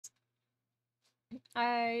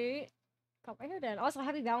I got my hair done. Also,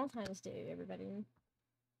 happy Valentine's Day, everybody.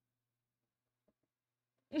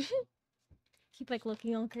 Keep like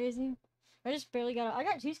looking all crazy. I just barely I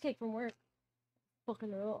got cheesecake from work.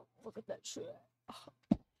 Fucking it up. Look at that shit.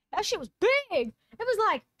 Oh, that shit was big! It was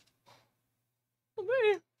like, oh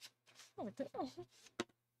man. Oh, I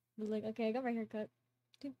was like, okay, I got my hair cut.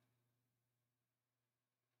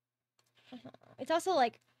 It's also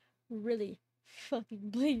like really fucking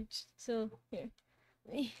bleached. So here.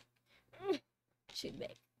 Shoot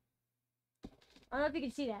me. I don't know if you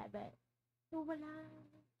can see that, but oh, voila.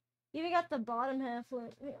 You even got the bottom half.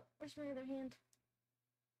 Look. Where's my other hand?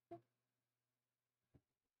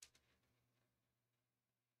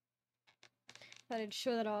 Thought I'd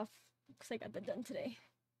show that off because I got that done today.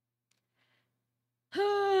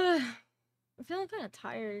 I'm feeling kind of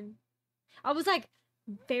tired. I was like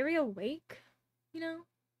very awake, you know,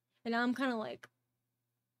 and now I'm kind of like,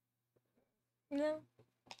 you know.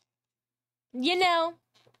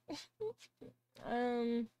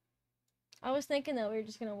 I was thinking that we were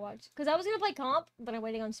just gonna watch because I was gonna play comp, but I'm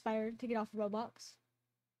waiting on Spire to get off Roblox.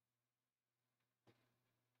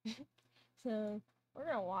 So we're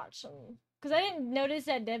gonna watch some because I didn't notice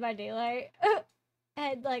that Dead by Daylight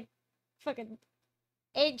had like fucking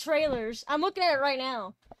 8 trailers. I'm looking at it right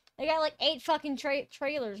now. They got like 8 fucking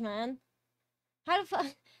trailers, man. How the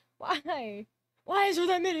fuck? Why? Why is there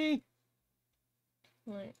that many?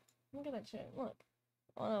 Like, look at that shit. Look.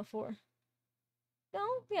 Oh no, 4. No,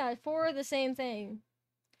 yeah, 4 are the same thing.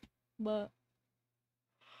 But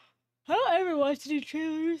I don't ever watch any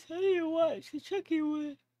trailers. I didn't watch the Chucky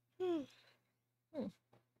one.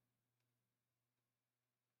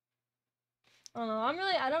 I don't know.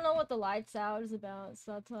 I don't know what the lights out is about,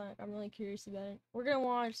 so that's like I'm really curious about it. We're gonna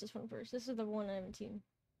watch this one first. This is the one I haven't seen.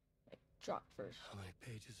 Like drop first. How many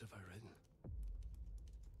pages have I written?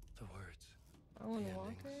 The words. Alan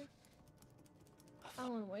Walker?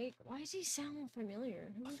 Alan Wake? Why does he sound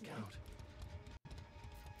familiar? Who's count? And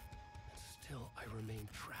still I remain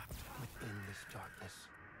trapped within this darkness.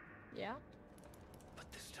 Yeah? But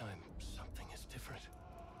this time something is different.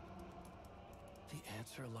 The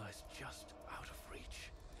answer lies just out of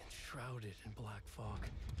reach, enshrouded in black fog.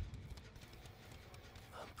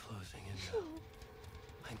 I'm closing in now.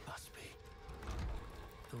 I must be.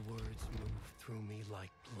 The words move through me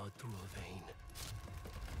like blood through a vein.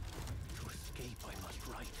 To escape, I must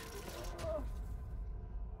write.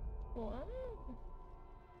 What?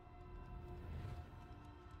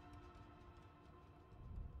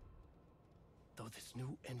 Though this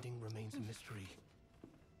new ending remains a mystery,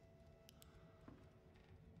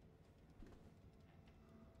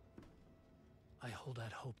 I hold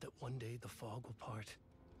out hope that one day the fog will part.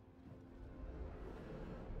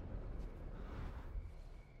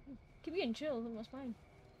 Keep getting chills, that's fine.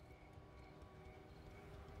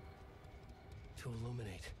 To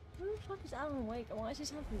illuminate. Who the fuck is Alan Wake? Why does he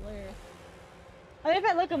sound familiar? I think if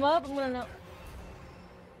I look him up, I'm gonna know.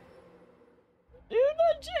 Dude,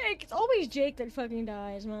 not Jake! It's always Jake that fucking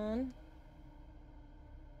dies, man.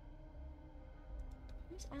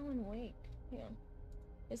 Who's Alan Wake? Yeah.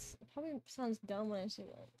 It probably sounds dumb when I say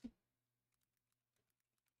that.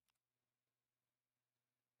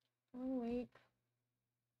 Alan Wake.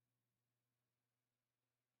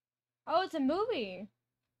 Oh, it's a movie!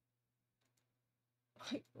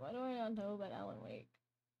 Wait, why do I not know about Alan Wake?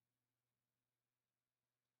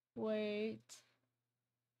 Wait.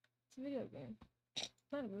 It's a video game.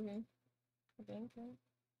 It's not a movie. I think.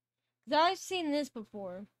 Cause I've seen this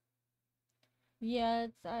before. Yeah,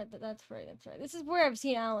 that's right, that's right. This is where I've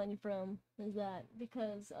seen Alan from, is that,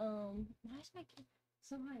 because, why is my kid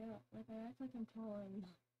so high up? Like, I act like I'm tall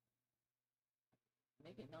and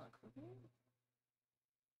make it not crooked.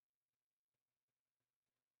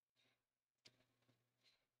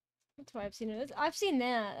 That's why I've seen it. I've seen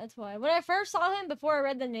that, that's why. When I first saw him, before I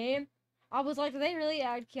read the name, I was like, did they really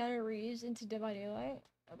add Keanu Reeves into Dead by Daylight?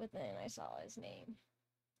 But then I saw his name.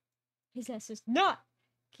 His ass is not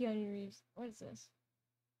Keanu Reeves. What is this?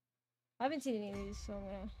 I haven't seen any of these, so I'm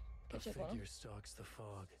gonna catch up on them. A figure stalks the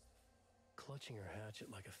fog, clutching her hatchet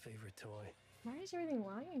like a favorite toy. Why is everything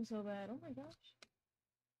lagging so bad? Oh my gosh.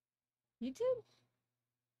 YouTube?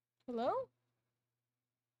 Hello?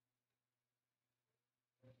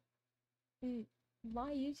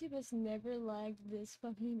 My YouTube has never lagged this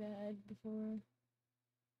fucking bad before.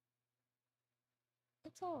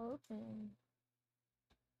 It's all open.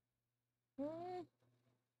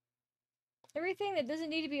 Everything that doesn't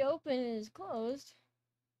need to be open is closed.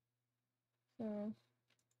 So.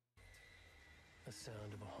 The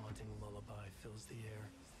sound of a haunting lullaby fills the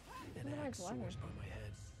air. An Oh, axe soars by my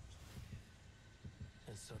head.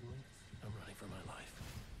 And suddenly, I'm running for my life.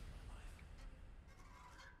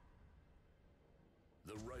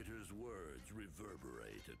 The writer's words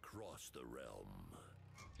reverberate across the realm,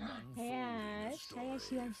 Yes, unfolding a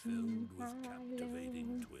story filled with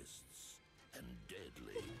captivating twists and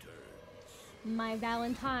deadly turns. My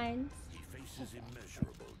Valentines. He faces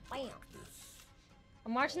immeasurable darkness.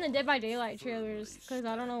 I'm watching the Dead by Daylight trailers because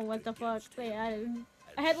I don't know what the fuck they added.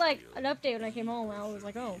 I had like an update when I came home and I was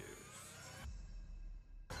like, oh.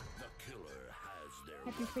 The killer has their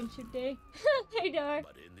Happy weapons, Friendship Day. Hey, dog.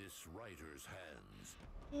 but in this writer's hands,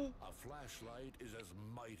 a flashlight is as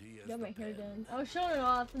mighty as Got the my hair pen. done. I was showing it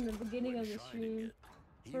off in the beginning When of the shining stream it,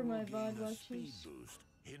 he for will my gain VOD a speed watchers. boost,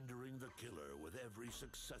 hindering the killer with every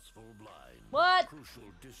successful blind. What? Crucial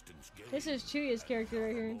distance gain. This is Chuya's character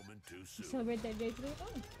right here. Moment too soon. Celebrate that day today. Oh,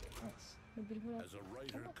 that's a beautiful. As a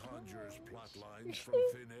writer conjures plot lines from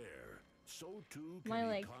thin air, so too can My, he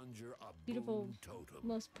like, conjure a beautiful, boom totem.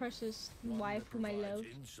 most precious One wife that whom I provides love.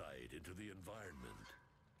 insight into the environment,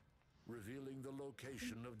 revealing the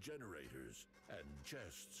location of generators and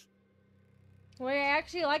chests. Wait, I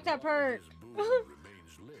actually like that While part. his boom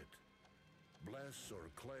remains lit, bless or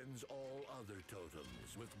cleanse all other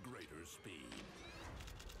totems with greater speed.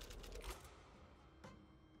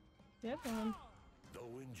 Yep,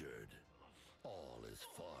 Though injured, all is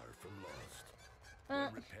far from lost.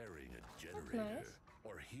 When repairing a generator nice.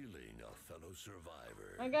 or healing a fellow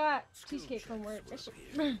survivor, I got skill cheesecake from work. checks That's will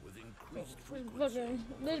appear with increased frequency, fucking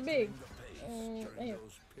this big. quickening the pace during Here.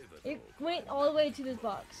 those pivotal It went all the way to this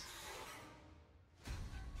box.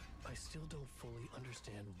 I still don't fully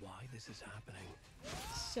understand why this is happening.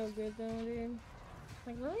 So good though, dude.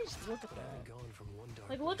 Like, really just look at But I've that. been gone from one dark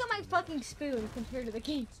Like, look place at my to another. fucking spoon compared to the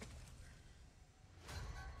cake.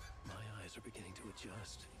 My eyes are beginning to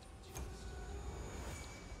adjust.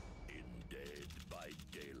 in Dead by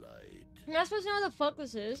Daylight. I'm not supposed to know what the fuck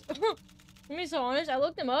this is. Let me be so honest, I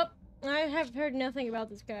looked him up, and I have heard nothing about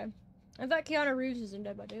this guy. I thought Keanu Reeves was in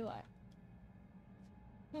Dead by Daylight.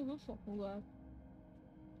 I'm fucking glad.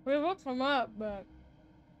 We looked him up, but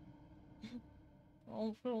I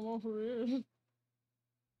don't know who he is.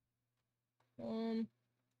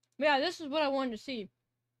 Yeah, this is what I wanted to see.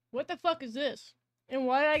 What the fuck is this? And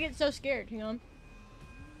why did I get so scared, hang on?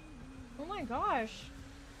 Oh my gosh.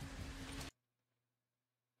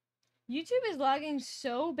 YouTube is lagging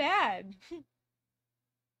so bad. I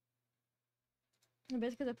bet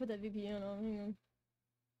it's because I put that VPN on. Hang on.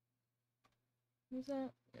 Who's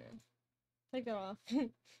that? Yeah. Take that off. I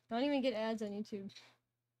don't even get ads on YouTube.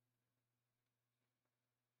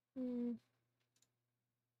 I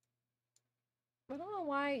don't know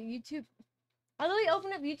why YouTube... I literally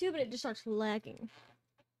open up YouTube and it just starts lagging.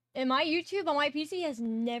 And my YouTube on my PC has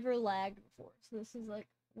never lagged before. So this is like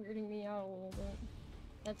weirding me out a little bit.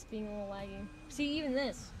 That's being a little laggy. See, even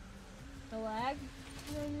this. The lag.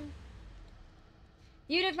 You know what I mean?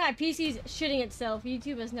 Even if my PC's shitting itself,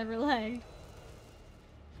 YouTube has never lagged.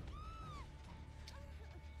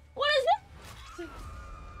 What is it?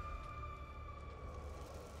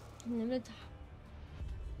 Limited.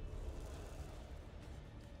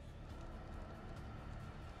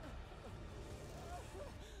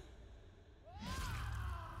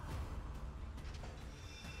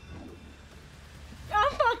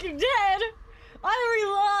 I'm fucking dead! I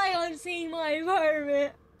rely on seeing my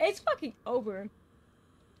apartment. It's fucking over.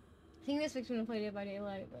 I think this makes me want to play Dead by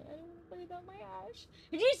Daylight, but I don't want to play about my ash.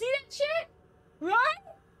 Did you see that shit? Right?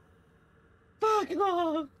 Fuck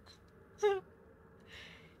off.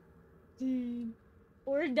 Dude.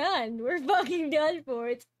 We're done. We're fucking done for.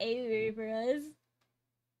 It's over for us.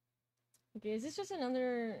 Okay, is this just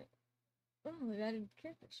another... Oh, they've added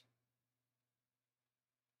characters.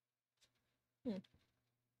 I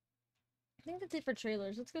think that's it for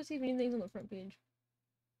trailers. Let's go see if anything's on the front page.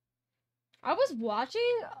 I was watching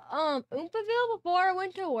Oompaville before I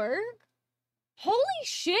went to work. Holy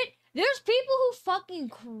shit! There's people who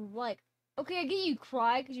fucking like, okay, I get you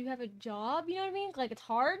cry because you have a job, you know what I mean? Like, it's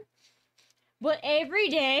hard. But every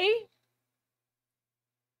day?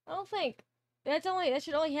 I don't think. That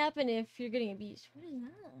should only happen if you're getting abused. What is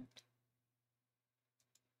that?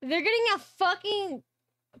 They're getting a fucking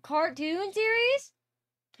cartoon series?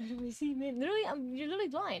 How do we see, man? Literally, you're literally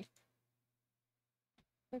blind.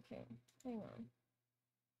 Okay, hang on.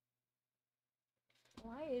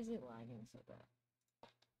 Why is it lagging so bad?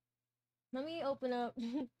 Let me open up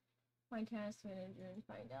my task manager and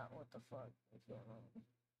find out what the fuck is going on.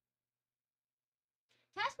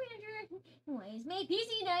 Task manager, why is my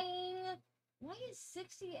PC dying? Why is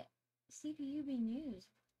 60 CPU being used?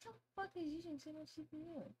 What the fuck is using so much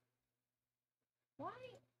CPU? Why?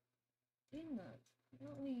 In that. I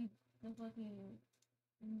don't need the fucking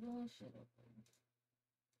single shit open.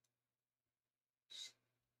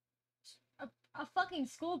 A fucking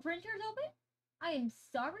school printer is open? I am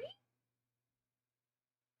sorry?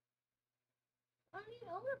 I need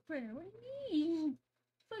an older printer. What do you mean?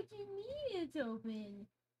 Fuck you mean it's open?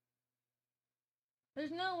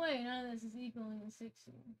 There's no way none of this is equaling 60.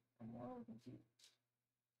 I'm well confused.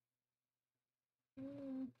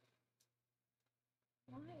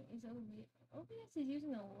 Why is OBS? OBS is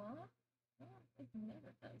using a lot? It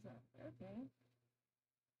never does that. Okay.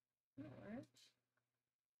 That works.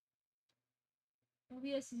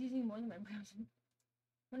 OBS is using more than my browser.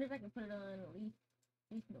 Wonder if I can put it on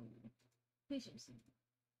leaf mode. Efficiency.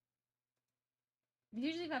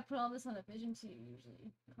 Usually if I put all this on efficiency, it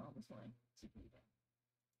usually calms my CPU down.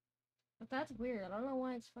 But that's weird. I don't know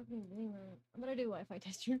why it's fucking doing that. I'm gonna do Wi-Fi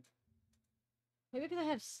tester. Maybe because I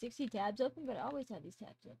have 60 tabs open, but I always have these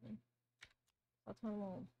tabs open. That's my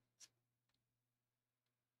mom.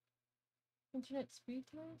 Internet speed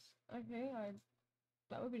test? Okay,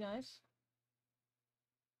 that would be nice.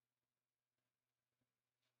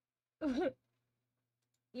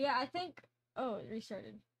 Yeah, I think. Oh, it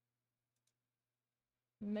restarted.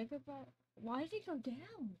 Megabyte. Why did it go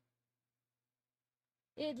down?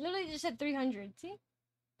 It literally just said 300. See?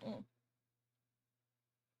 Oh.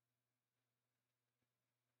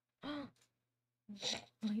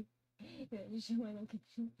 Like, yeah, just show my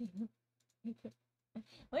location.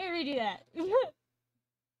 Let me redo that.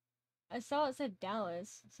 I saw it said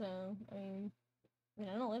Dallas, so I mean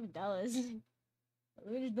I don't live in Dallas.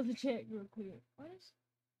 Let me just double check real quick. Why does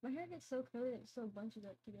my hair get so curly that it so bunches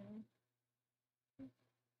up together?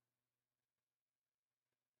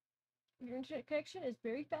 Your internet connection is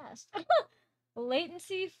very fast.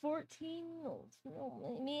 Latency 14 volts.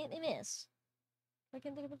 No, miss. I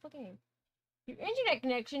can't think of the fucking name. Your internet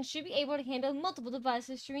connection should be able to handle multiple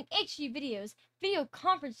devices streaming HD videos, video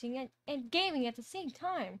conferencing, and gaming at the same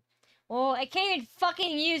time. Well, I can't even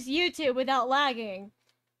fucking use YouTube without lagging.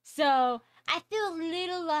 So, I feel a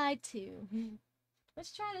little lied to.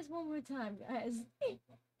 Let's try this one more time, guys.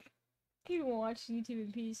 Keep watching YouTube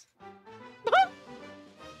in peace.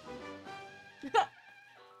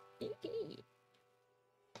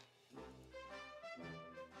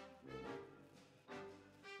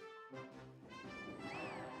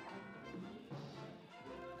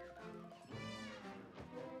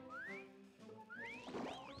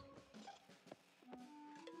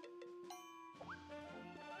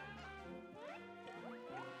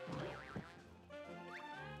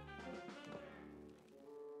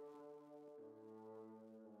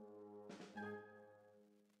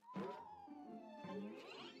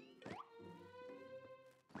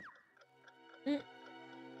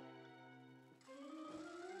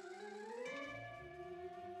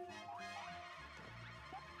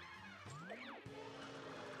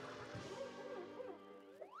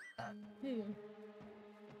 Okay.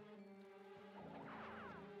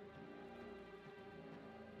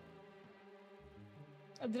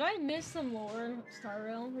 Did I miss some lore Star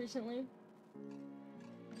Rail recently?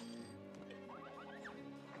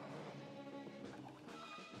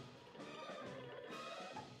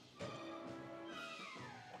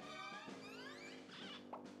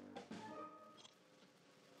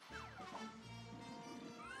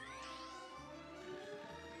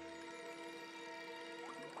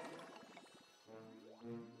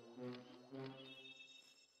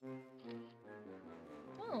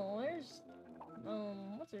 Oh, there's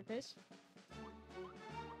what's her face?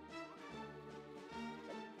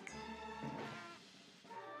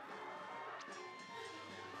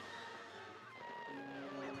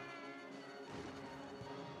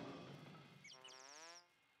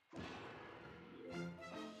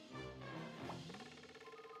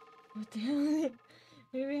 What the hell?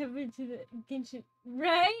 Maybe happened to the Genshin.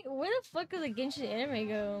 Right? Where the fuck did the Genshin anime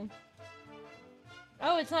go?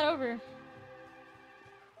 Oh, it's not over.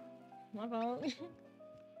 My fault.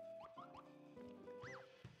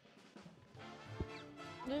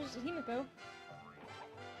 There's Himiko.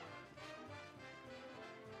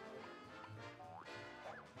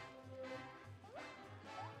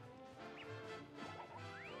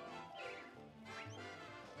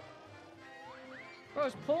 Bro,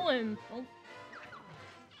 it's pulling. Oh.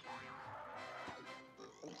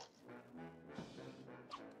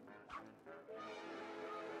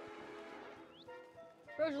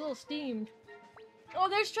 Bro's a little steamed. Oh,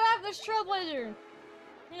 there's Trailblazer!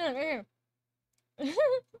 Yeah, right here.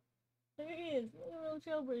 There he is. Little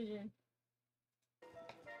Trailblazer.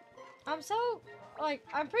 I'm so, like,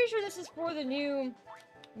 I'm pretty sure this is for the new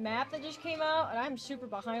map that just came out, and I'm super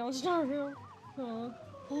behind on Star Rail.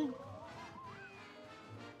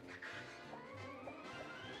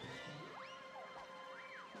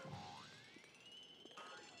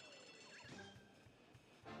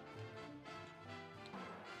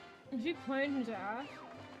 Is he playing his ass?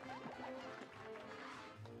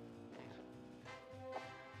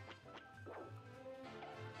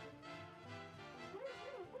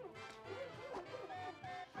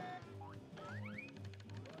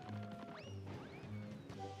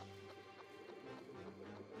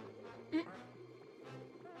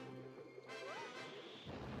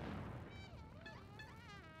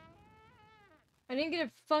 I didn't get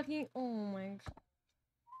a fucking. Oh my god.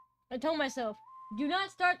 I told myself, do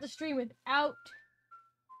not start the stream without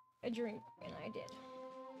a drink, and I did.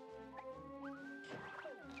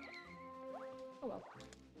 Oh well.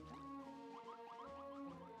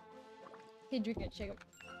 He drink it, shake him.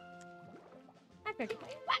 I picked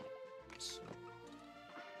it.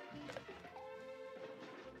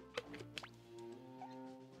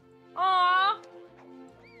 Aww!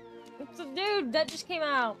 It's a dude that just came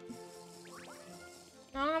out.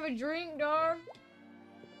 I don't have a drink, dog.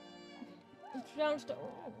 It's downstairs.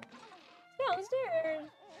 Oh. Downstairs.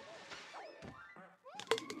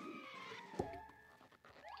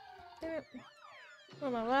 Damn it.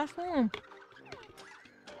 Oh, my last one. I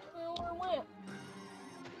don't know where it went.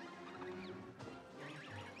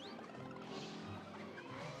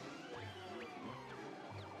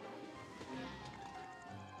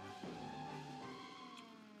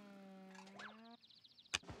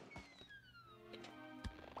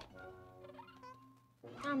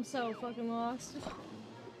 I'm so fucking lost. What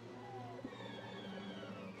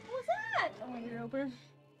was that? Oh, you're open.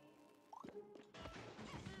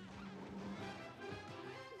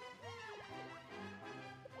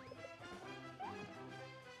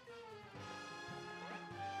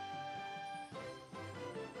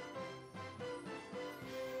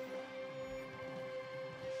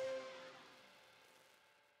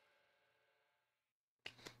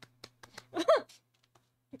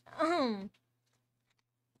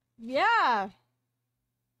 Yeah.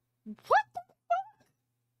 What the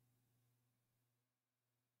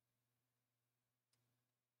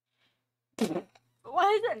fuck?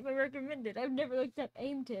 Why is that even recommended? I've never looked up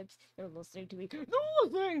aim tips. They're listening to me. No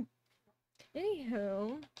thing.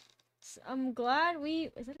 Anywho, I'm glad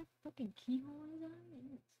we. Is that a fucking keyhole on his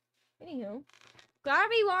eye? Anywho, glad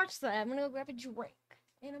we watched that. I'm gonna go grab a drink,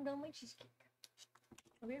 and I'm done with my cheesecake.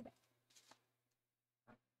 I'll be right back.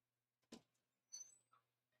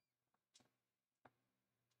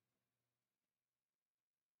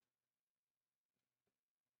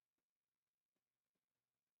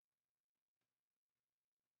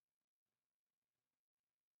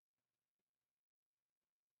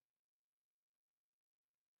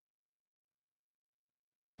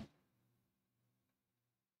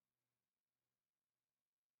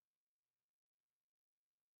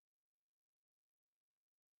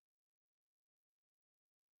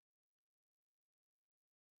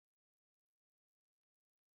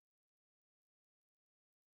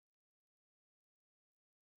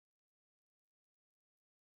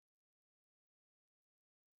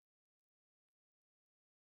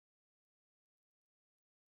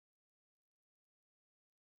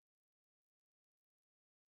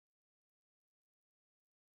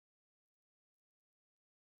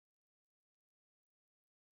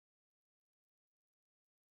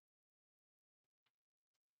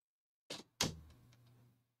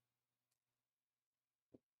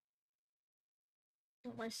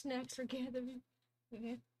 Oh, my snacks are gathering.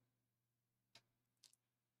 Okay.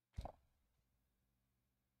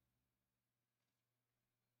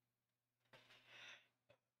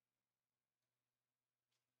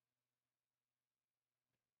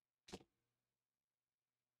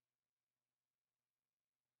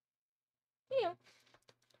 Yeah.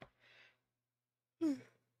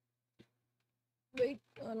 Wait,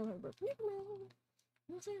 I don't have a birthday. What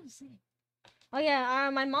was I gonna say? Oh yeah,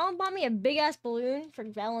 my mom bought me a big ass balloon for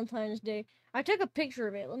Valentine's Day. I took a picture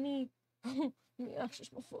of it. Let me let me access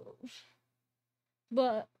my photos.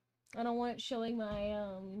 But I don't want it showing my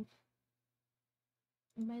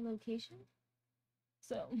location.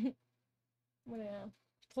 So I'm gonna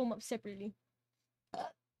pull them up separately.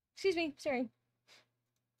 Excuse me, sorry.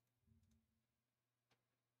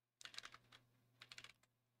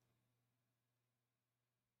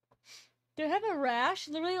 Do I have a rash?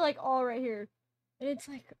 Literally like all right here. And it's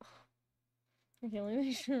like okay, let me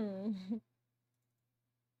make sure.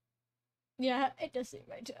 Yeah, it does seem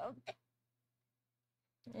my toe.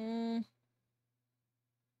 Yeah,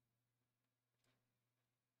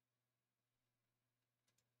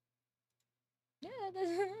 it does.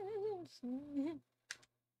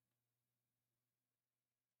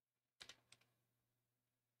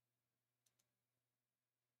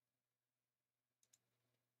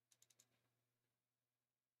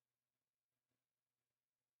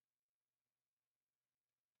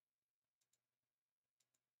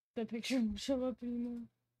 The picture won't show up anymore.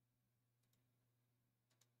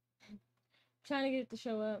 Trying to get it to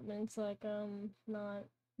show up, and it's like, not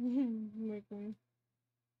working.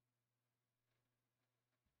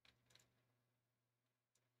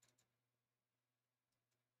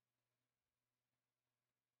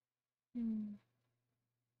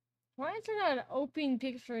 Why is there not an open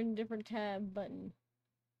picture in a different tab button?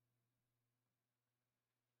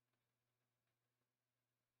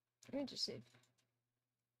 Let me just see.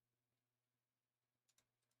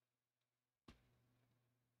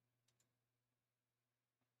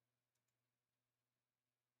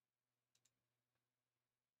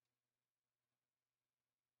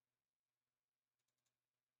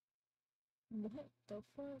 What the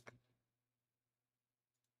fuck?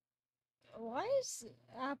 Why is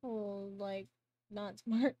Apple, like, not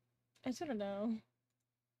smart? I sort of know.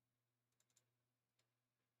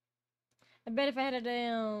 I bet if I had a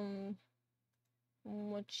damn...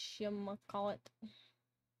 whatchamacallit.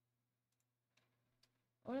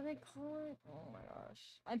 What do they call it? Oh my gosh.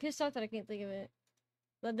 I'm pissed off that I can't think of it.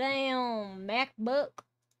 The damn MacBook.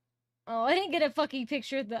 Oh, I didn't get a fucking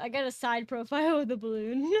picture of the... I got a side profile of the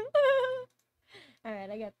balloon.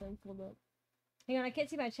 Alright, I got them pulled up. Hang on, I can't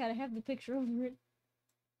see my chat. I have the picture over it.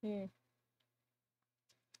 Here.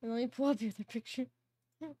 And let me pull up the other picture.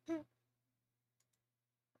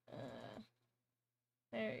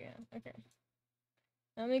 There you go. Okay.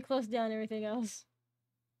 Now let me close down everything else.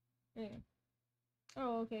 There you go.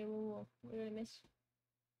 Oh, okay. Whoa. What did I miss?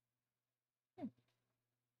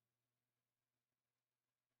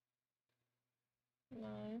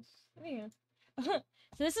 Nice. There you go.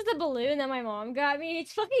 So this is the balloon that my mom got me.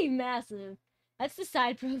 It's fucking massive. That's the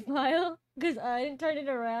side profile. Because I didn't turn it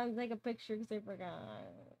around to take a picture because I forgot.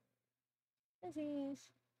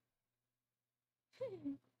 Disease.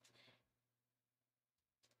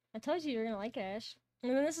 I told you were gonna like it, Ash.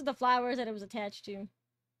 And then this is the flowers that it was attached to.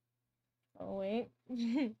 Oh, wait.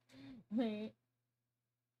 Wait.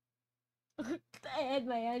 I had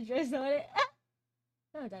my address on it.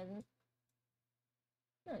 No, it doesn't.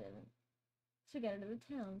 No, it doesn't. So we got it to the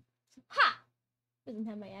town. So, ha! Doesn't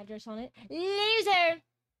have my address on it. Loser!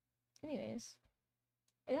 Anyways.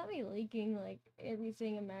 It got me leaking, like,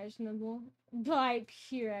 everything imaginable by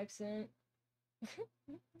pure accident.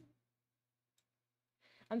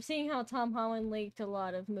 I'm seeing how Tom Holland leaked a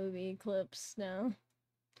lot of movie clips now.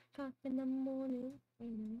 Cock in the morning. What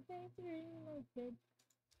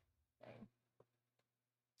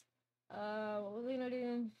was I gonna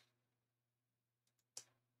do?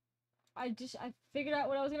 I figured out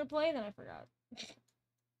what I was gonna play, then I forgot.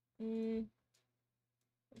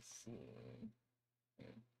 Let's see.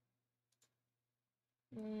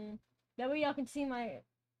 That way y'all can see my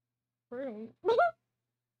room.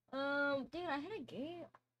 Dude, I had a game.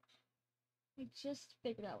 I just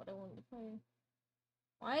figured out what I wanted to play.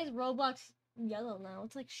 Why is Roblox yellow now?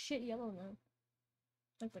 It's like shit yellow now.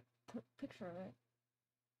 Like the picture of it.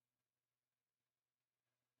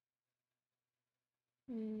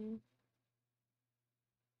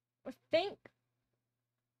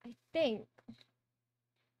 I think.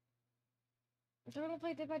 Do you want to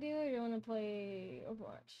play Dead by Daylight or do you want to play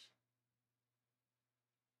Overwatch?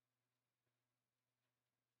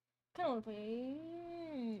 Kind of want to play.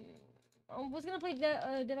 I was gonna play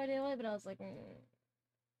Dead by Daylight, but I was like, I'm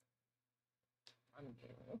gonna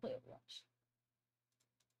play Overwatch.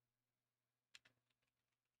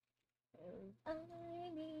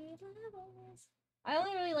 I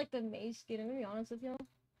only really like the Maze skin. I'm gonna be honest with y'all.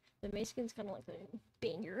 The Maze skin's kind of like the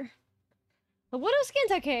banger. The Widow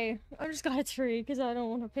skin's okay. I just got it free because I don't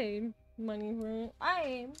want to pay money for it. I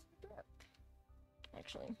am broke,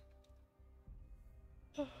 actually.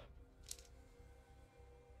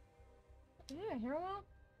 Is it a hero out?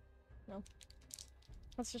 No.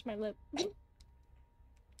 That's just my lip. Anyhow.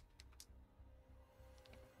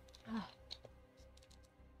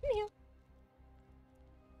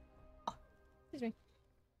 Oh, excuse me.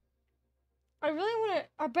 I really want to.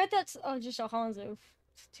 I bet that's just a Hanzo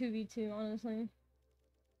 2v2, honestly.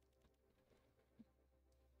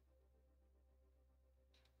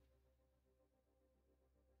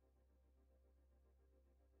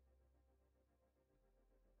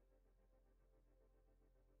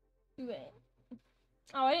 Wait.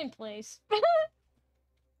 Oh, I didn't place.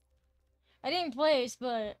 I didn't place,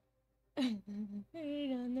 but it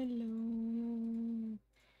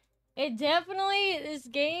definitely, this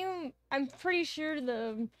game, I'm pretty sure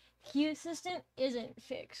the queue system isn't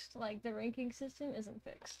fixed. Like, the ranking system isn't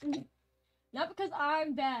fixed. Not because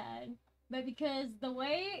I'm bad, but because the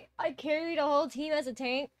way I carried a whole team as a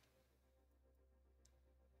tank,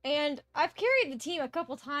 and I've carried the team a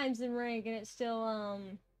couple times in rank, and it's still,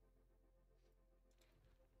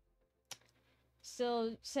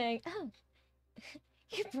 still saying, "Oh,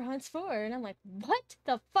 you're bronze 4," and I'm like, "What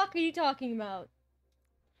the fuck are you talking about?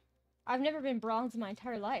 I've never been bronze in my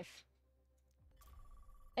entire life."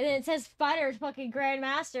 And then it says fighter fucking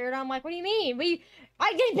grandmaster, and I'm like, "What do you mean?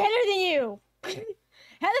 I did better than you.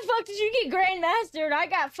 How the fuck did you get grandmaster and I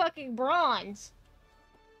got fucking bronze?"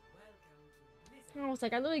 And I was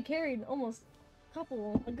like, I literally carried almost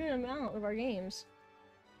a good amount of our games.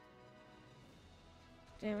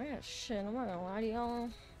 Damn, I got shit. I'm not gonna lie to y'all.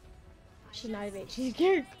 Should not have ate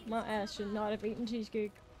cheesecake. My ass should not have eaten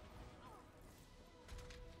cheesecake.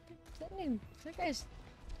 That guy's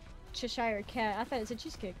Cheshire cat. I thought it said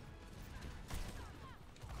cheesecake.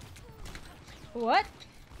 What?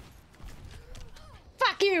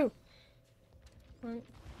 Fuck you!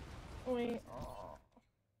 Wait. Oh.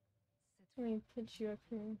 Let me put you up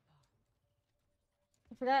here.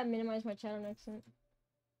 I forgot to minimize my chat on accident.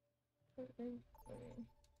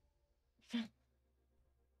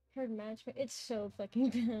 Heard match, but it's so fucking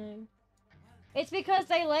bad. It's because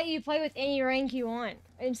they let you play with any rank you want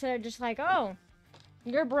instead of just like, oh,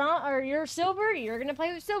 you're bronze or you're silver, you're gonna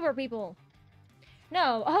play with silver people.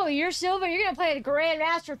 No, oh, you're silver, you're gonna play the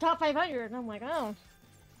Grandmaster top 500. And I'm like, oh,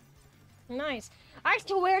 nice. I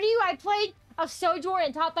swear to you, I played a Sojourn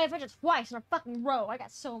in top 500 twice in a fucking row. I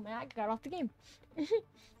got so mad, I got off the game.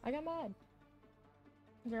 I got mad.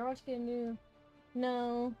 Did Overwatch get a new?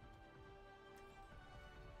 No.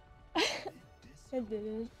 It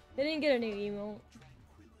didn't. They didn't get a new emote.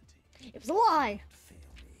 It was a lie!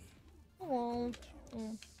 Oh.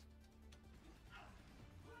 Mm.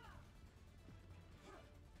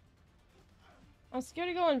 I'm scared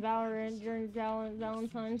to go on Valorant during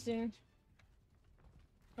Valentine's Day.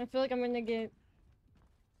 I feel like I'm gonna get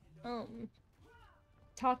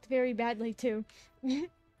talked very badly too. in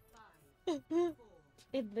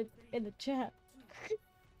the chat.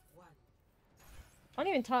 I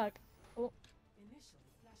don't even talk. Oh.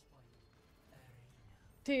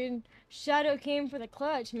 Dude, Shadow came for the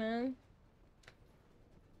clutch, man.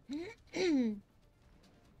 Dude,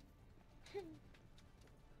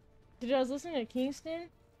 I was listening to Kingston.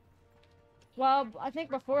 Well, I think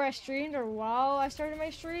before I streamed or while I started my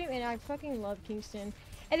stream, and I fucking love Kingston.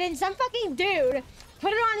 And then some fucking dude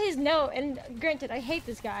put it on his note, and granted, I hate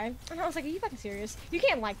this guy. And I was like, are you fucking serious? You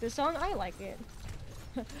can't like this song, I like it.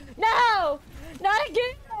 No! Not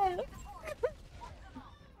again!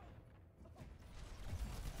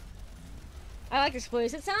 I like this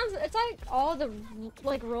playlist. It's like all the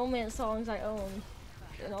like romance songs I own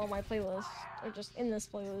in all my playlists are just in this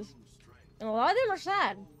playlist. And a lot of them are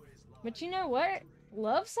sad. But you know what?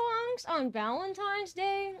 Love songs on Valentine's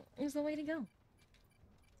Day is the way to go.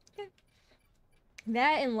 Okay.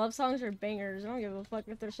 That and love songs are bangers. I don't give a fuck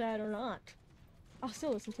if they're sad or not. I'll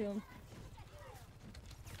still listen to them.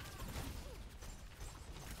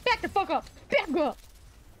 Back the fuck up! Back up!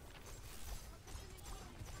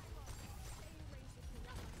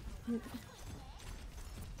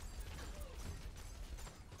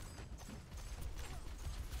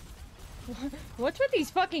 What's with these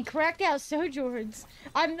fucking cracked out Sojourns?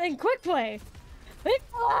 I'm in quick play. Leave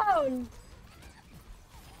me alone.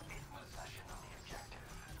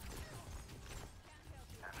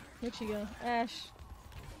 Where'd she go? Ash.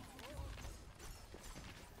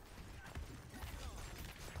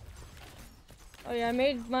 Oh yeah, I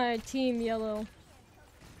made my team yellow.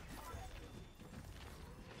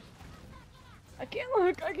 I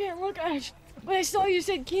can't look, Ash. But I saw you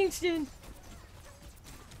said Kingston.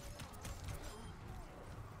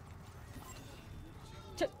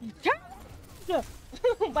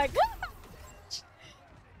 Oh my god!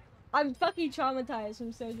 I'm fucking traumatized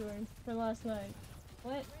from Sojourn from last night.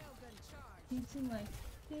 What? Kingston like,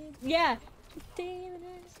 yeah.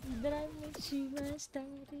 That I miss you, I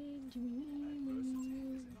started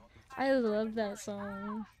dreaming. I love that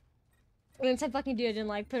song. And then some fucking dude didn't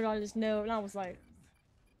like put it on his note, and I was like,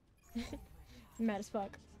 mad as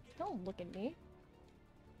fuck. Don't look at me.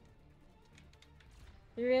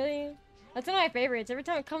 Really? That's one of my favorites. Every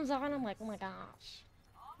time it comes on, I'm like, oh my gosh.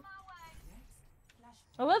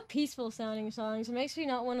 I love peaceful sounding songs. It makes me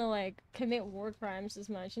not want to like commit war crimes as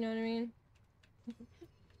much. You know what I mean?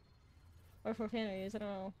 Or profanities. I don't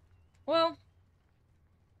know. Well,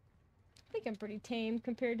 I think I'm pretty tame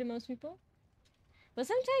compared to most people. But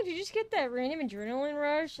sometimes you just get that random adrenaline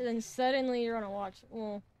rush, and then suddenly you're on a watch.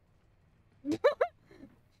 Well,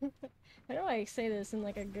 how do I say this in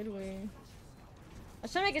like a good way? I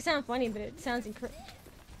was trying to make it sound funny, but it sounds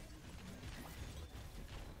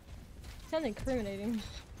sounds incriminating.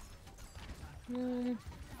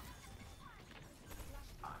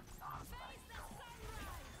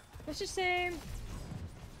 Let's just say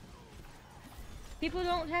People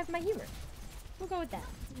don't have my humor. We'll go with that.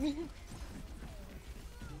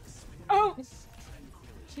 Oh!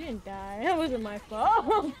 She didn't die. That wasn't my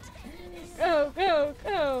fault. Go, go,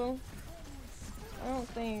 go. I don't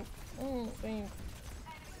think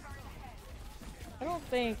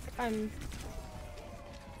I'm...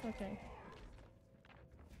 Okay.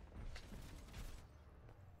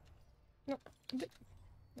 No.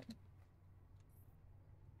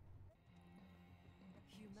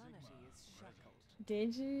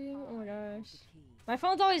 Did you? Oh my gosh. My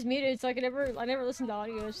phone's always muted, so I never listen to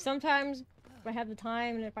audio. Sometimes, if I have the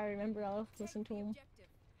time and if I remember, I'll listen to them.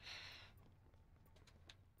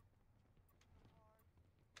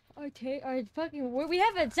 We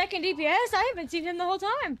have a second DPS? I haven't seen him the whole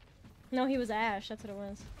time. No, he was Ash. That's what it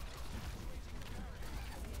was.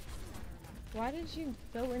 Why did you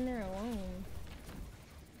go in there alone?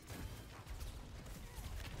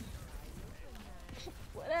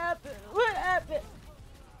 What happened? What happened?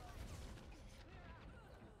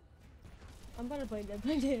 I'm about to play Dead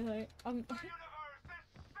by Daylight. I'm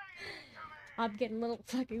getting a little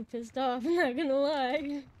fucking pissed off, I'm not gonna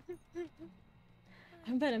lie.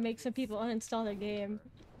 I'm about to make some people uninstall their game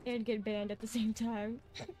and get banned at the same time.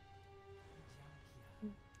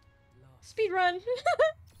 Speedrun!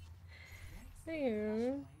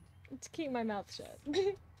 There. Let's keep my mouth shut.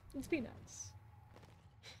 Let's be nice.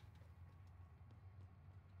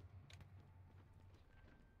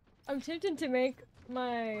 I'm tempted to make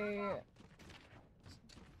my...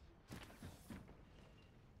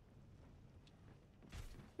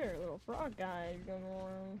 Here, little frog guy going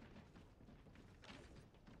on.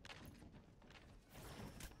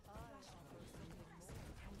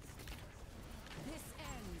 This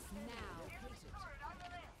ends now.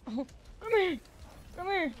 Oh, come here! Come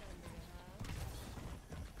here!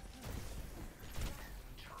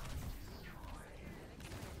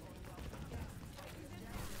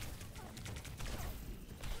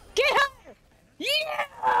 Get her!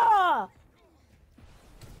 Yeah!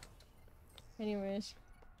 Anyways.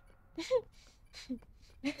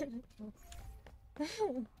 It's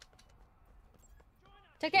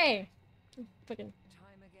okay. Fucking.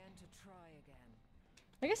 Time again to try again.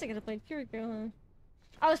 I guess I could have played Kiriko, huh?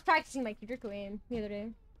 I was practicing my Kiriko aim the other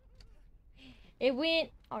day. It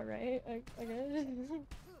went alright, I guess.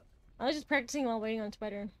 I was just practicing while waiting on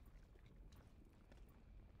Spider.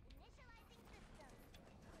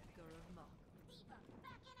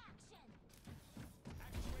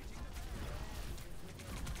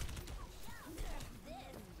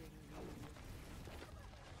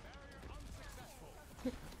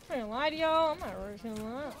 I'm not gonna lie to y'all, I'm not working a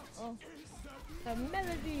lot. Oh, the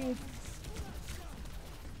melody.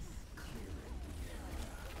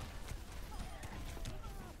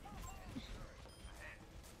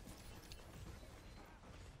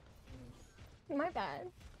 My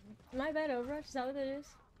bad. My bad, Overwatch. Is that what it is?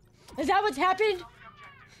 Is that what's happened?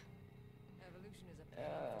 Evolution is a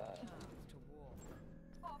path to war.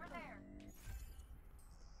 Over there.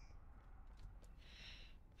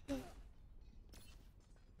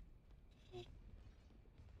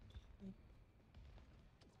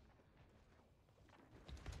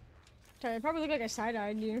 Sorry, I probably look like I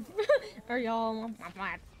side-eyed you. Or y'all.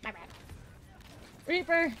 My bad.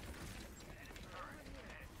 Reaper!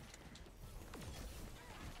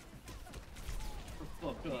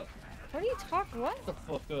 Fuck up. What do you talk? What? Shut the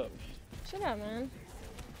fuck up. Shut up, man.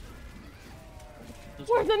 Does-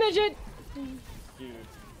 Where's the midget? Dude,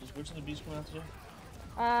 does Witch of the Beast come out today?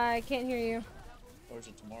 I can't hear you. Or is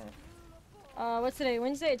it tomorrow? What's today?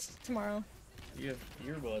 Wednesday? It's tomorrow. You have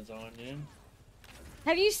earbuds on, dude.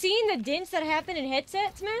 Have you seen the dents that happen in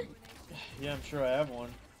headsets, man? Yeah, I'm sure I have one.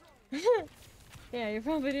 Yeah, you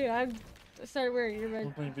probably do. I started wearing I've been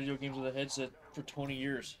earbuds. playing video games with a headset for 20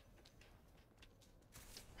 years.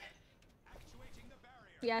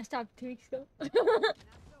 Yeah, I stopped 2 weeks ago.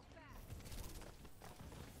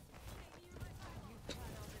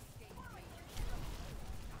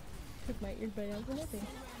 Took my earbud out for nothing.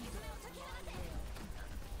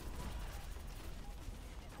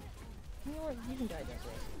 You know what? You can die that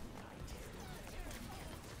way.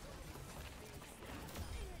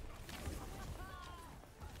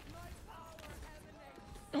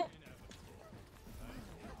 Oh.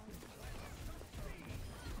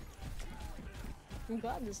 I'm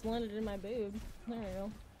glad this landed in my boob.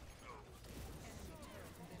 There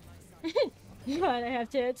we go. God, I have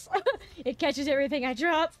tits. It catches everything I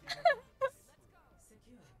drop.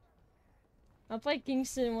 I'll play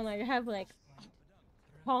Kingston when I have like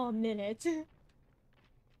calm minute.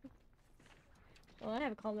 Well, I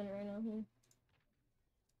have a calm minute right now.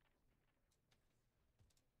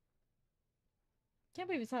 Can't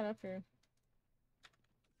believe it's not up here.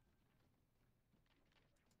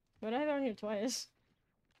 But I have it on here twice.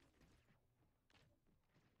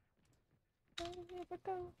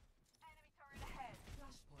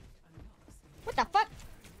 What the fuck?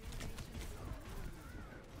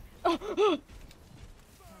 Oh!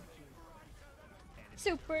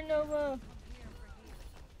 Supernova!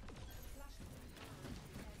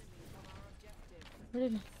 What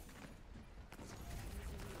is it?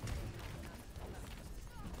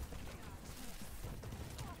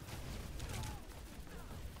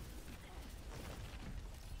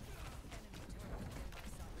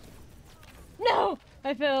 No!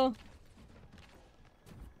 I fell.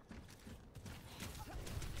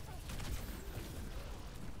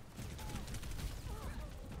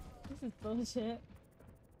 This is bullshit.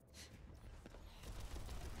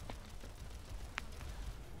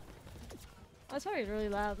 That's probably really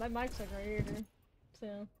loud. My mic's like right here.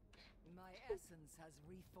 So. My essence has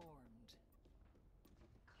reformed.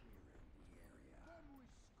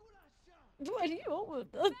 What are you over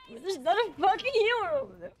there? There's not a fucking healer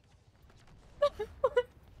over there.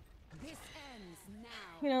 This ends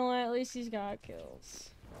now. You know what? At least he's got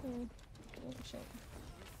kills. Oh, shit.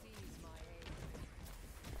 Receives my aid.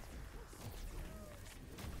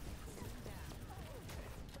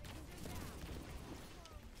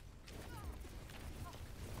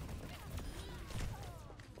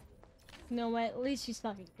 You know what? At least she's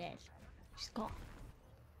fucking dead. She's gone.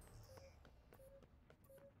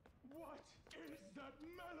 What is that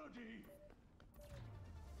melody?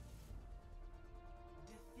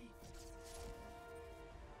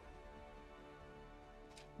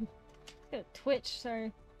 Got a twitch,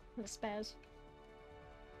 sorry. I'm a spaz.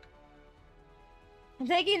 I'm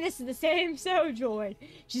thinking this is the same Sojourn.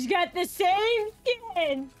 She's got the same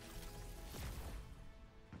skin!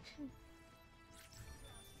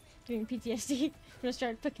 Doing PTSD. I'm gonna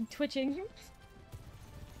start fucking twitching.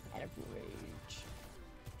 Out of rage.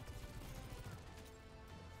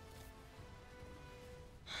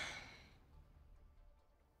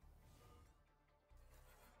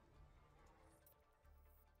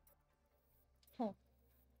 Huh.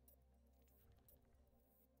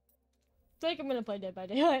 I think I'm gonna play Dead by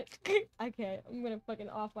Daylight. Okay, I'm gonna fucking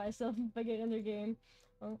off myself if I get another game.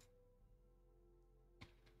 Oh.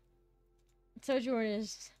 Sojourn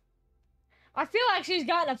is... I feel like she's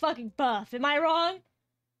gotten a fucking buff. Am I wrong?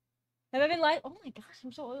 Have I been like... Oh my gosh,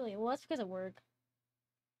 I'm so oily. Well, that's because of work.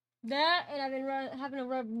 That, and I've been having to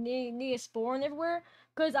rub Neosporin everywhere.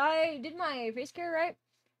 Because I did my face care, right?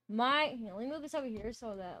 Here, let me move this over here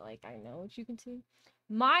so that, like, I know what you can see.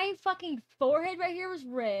 My fucking forehead right here was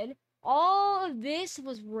red. All of this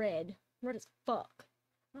was red. Red as fuck.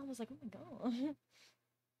 And I was like, oh my god.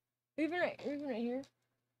 even right here.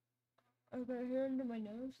 Like right here under my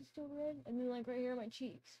nose is still red. And then like right here on my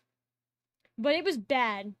cheeks. But it was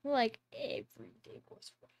bad. Like everything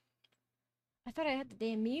was red. I thought I had the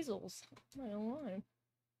damn measles. I don't know why.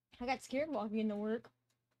 I got scared walking into work.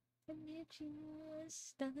 I met you, I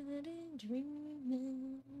started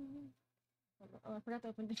dreaming. Oh, I forgot to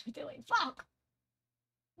open the delay. Fuck!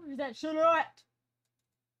 Where's that shit at?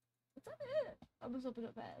 What's that it? I was open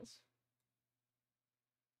up fast.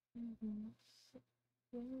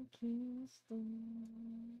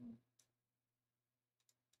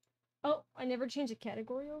 Oh, I never changed the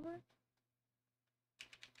category over.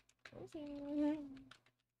 Okay.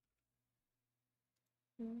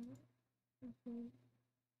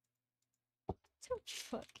 So what the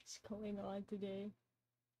fuck is going on today?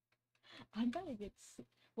 I'm gonna get sick.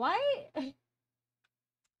 Why?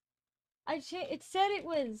 It said it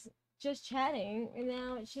was just chatting, and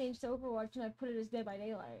now it changed to Overwatch, and I put it as Dead by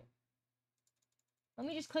Daylight. Let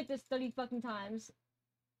me just click this 30 fucking times.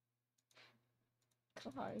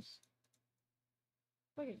 Gosh.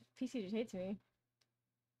 Fucking PC just hates me.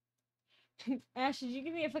 Ash, did you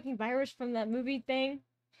give me a fucking virus from that movie thing?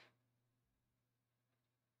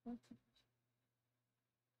 What?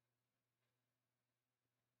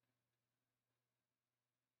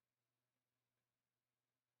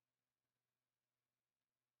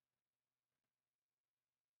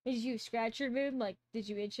 Did you scratch your boob? Like, did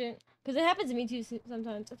you itch it? Because it happens to me too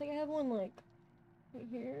sometimes. I think I have one, like, right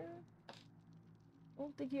here. I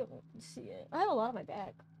don't think you'll see it. I have a lot on my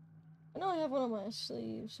back. I know I have one on my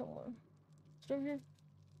sleeve somewhere. It's over here.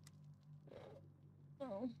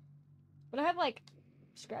 No. But I have, like,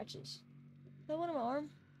 scratches. I have one on my arm.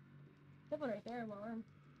 I have one right there on my arm.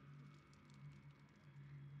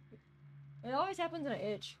 It always happens when I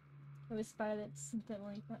itch. I have a spider that's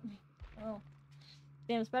definitely got me. Oh.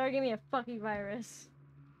 Damn, spider gave me a fucking virus.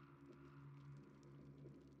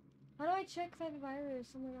 How do I check if I have a virus?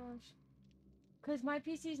 Oh my gosh. Because my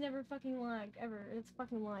PC's never fucking lagged, ever. It's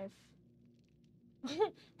fucking life.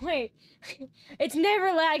 Wait. It's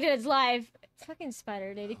never lagged in its life. Fucking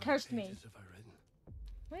spider, dude. It How many cursed me. pages have I written?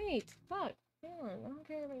 Wait. Fuck. Hang on. I don't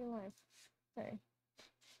care about your life. Sorry.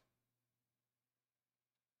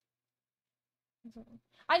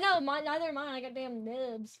 I know. Neither mine. I got damn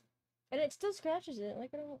nibs. And it still scratches it.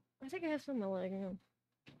 Like, I don't... I think I have some on my leg. Hang on.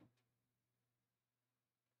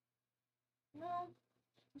 No.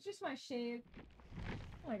 It's just my shave.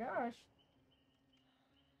 Oh my gosh.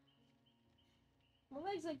 My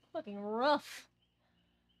leg's like fucking rough.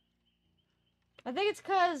 I think it's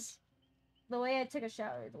cause the way I took a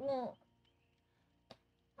shower. Well,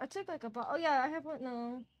 I took like a oh yeah, I have one.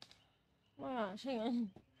 No. Oh my gosh, hang on.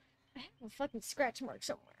 I have a fucking scratch mark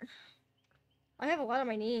somewhere. I have a lot on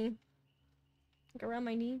my knee. Like around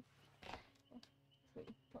my knee. Wait,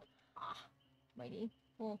 ah, my knee.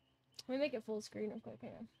 Well, let me make it full screen real quick.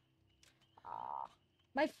 Hang on. Ah,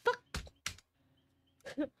 my fuck.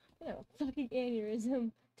 I have a fucking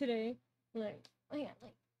aneurysm today. Like, hang on,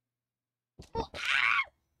 like. Oh, ah!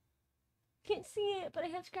 Can't see it, but I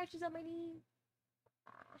have scratches on my knee.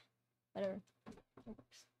 Ah, whatever. It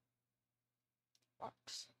works.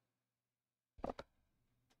 Works.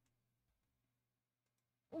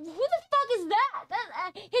 Who the fuck is that?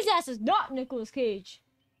 His ass is not Nicolas Cage.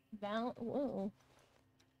 Whoa.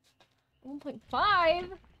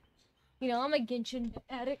 1.5? You know, I'm a Genshin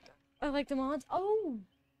addict. I like the mods. Oh!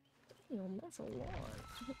 Damn, that's a lot.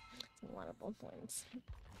 That's a lot of blood points.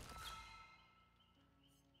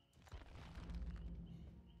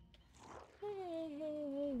 Hey,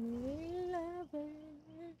 lover.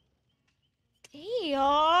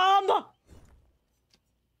 Damn!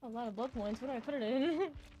 A lot of blood points. What do I put it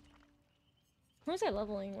in? Where was I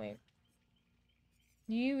leveling? Wait.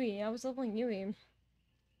 Yui. I was leveling Yui. And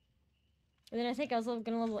then I think I was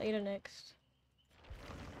gonna level Ada next.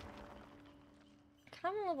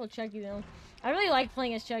 Kind of level Chucky though. I really like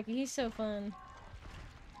playing as Chucky. He's so fun.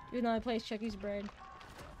 Even though I play as Chucky's bread.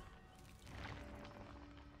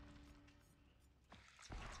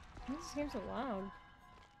 This game's so loud.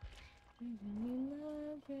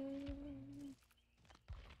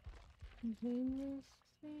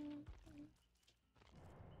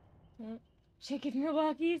 Chicken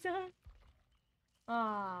Milwaukee's on.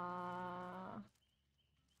 Ah,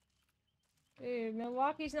 dude,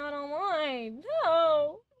 Milwaukee's not online.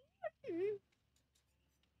 No.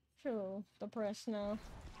 Feel depressed now.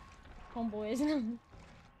 Homeboys.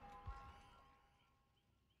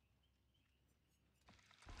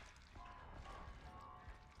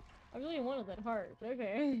 I really wanted that heart, but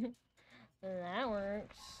okay. That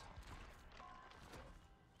works.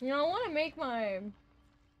 You know, I want to make my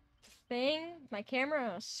my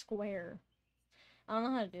camera square. I don't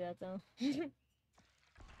know how to do that though. It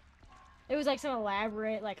was like some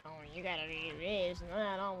elaborate, like, oh, you gotta do this and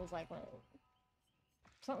that. I was like, well,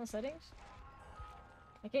 it's not in the settings.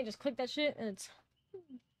 I can't just click that shit and it's, you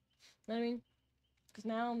know what I mean? Because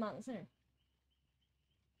now I'm not in the center.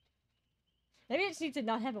 Maybe I just need to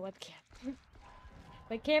not have a webcam.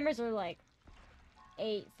 But cameras are like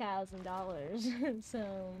 $8,000,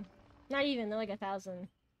 so not even, they're like 1,000.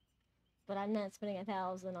 But I'm not spending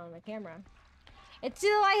 1,000 on a camera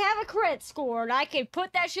until I have a credit score and I can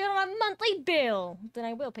put that shit on a monthly bill. Then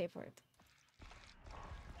I will pay for it.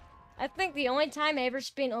 I think the only time I ever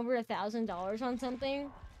spent over $1,000 on something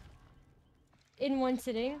in one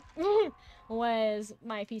sitting was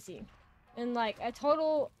my PC, and like a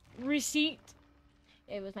total receipt.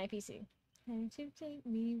 It was my PC. And to take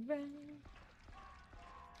me round.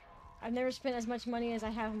 I've never spent as much money as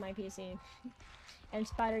I have on my PC. And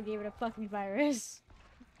Spider gave it a fucking virus.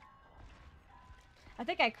 I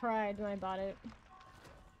think I cried when I bought it.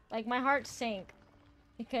 Like, my heart sank.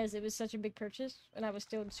 Because it was such a big purchase. And I was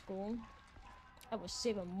still in school. I was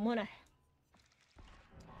saving money.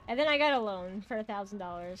 And then I got a loan for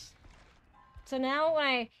 $1,000. So now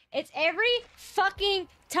when it's every fucking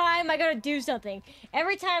time I gotta do something.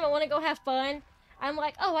 Every time I want to go have fun, I'm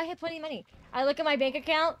like, oh, I have plenty of money. I look at my bank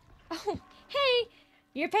account. Oh, hey,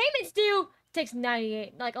 your payment's due. Takes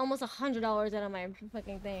 98, like almost $100 out of my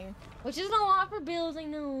fucking thing. Which isn't a lot for bills, I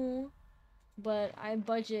know. But I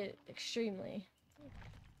budget extremely.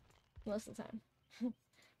 Most of the time. And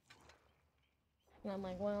I'm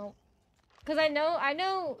like, well, because I know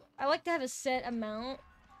I like to have a set amount.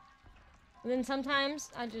 And then sometimes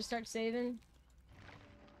I just start saving.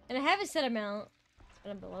 And I have a set amount, but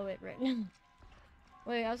I'm below it right now.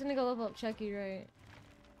 Wait, I was gonna go level up Chucky, right?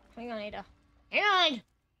 Hang on, Ada. Hang on!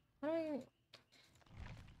 How do I...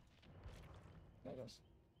 There it goes.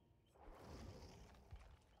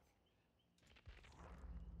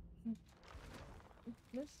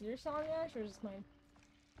 This your song, Ash, or is this mine?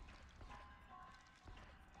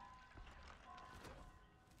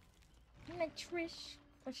 My Trish.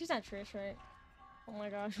 Oh, she's not Trish, right? Oh my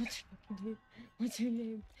gosh, what's her fucking name? What's her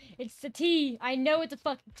name? It's the T. I know it's a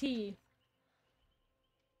fucking T.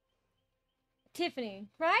 Tiffany,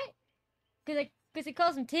 right? Cause it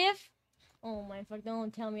calls him Tiff. Oh my fuck!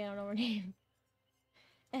 Don't tell me I don't know her name.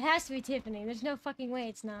 It has to be Tiffany. There's no fucking way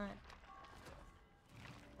it's not.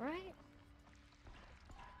 Right?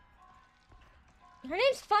 Her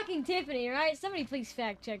name's fucking Tiffany, right? Somebody please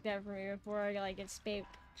fact check that for me before I like get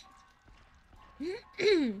spaped.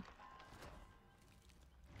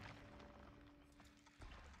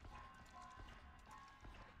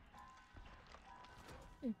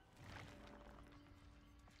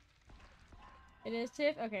 It is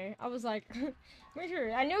Tiff? Okay. I was like, pretty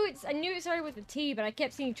sure. I knew it started with a T, but I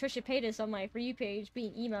kept seeing Trisha Paytas on my For You page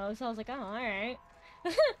being emo, so I was like, oh, alright.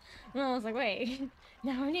 And I was like, wait.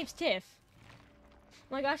 No, her name's Tiff.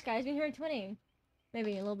 Oh my gosh, guys, been here in 20.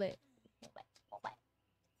 Maybe a little bit.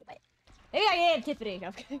 Maybe I am Tiffany.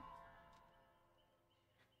 Okay.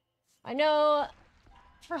 I know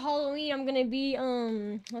for Halloween I'm gonna be,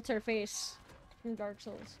 what's her face? From Dark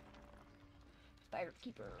Souls. Fire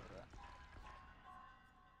Keeper.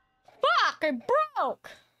 Fuck! I broke!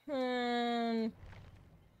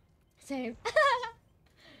 Same.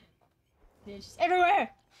 It's just everywhere!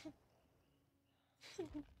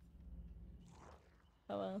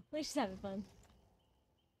 Oh well, at least she's having fun.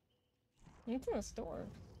 It's in the store.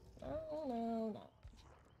 Oh no,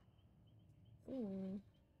 no.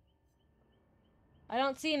 I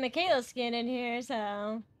don't see Michaela's skin in here,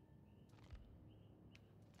 so...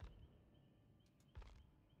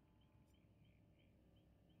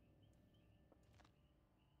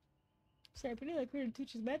 Sorry, pretty like her to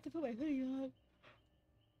teach his math to put my hoodie on.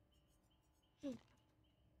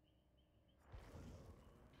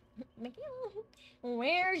 Michaela,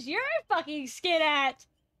 where's your fucking skin at?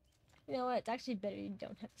 You know what? It's actually better you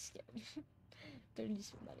don't have the skin. Better use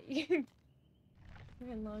some money. We're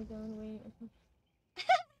gonna log on, wait.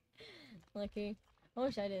 Lucky. I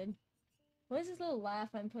wish I did. What is this little laugh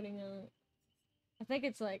I'm putting on? I think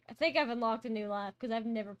it's like, I think I've unlocked a new laugh, because I've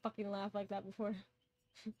never fucking laughed like that before.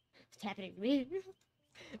 It's happening to me.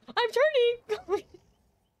 I'm turning!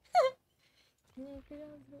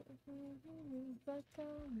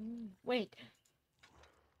 Wait.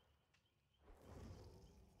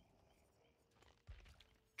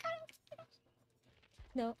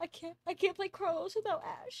 No, I can't. I can't play Carlos without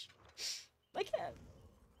Ash. I can't.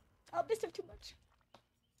 I'll miss him too much.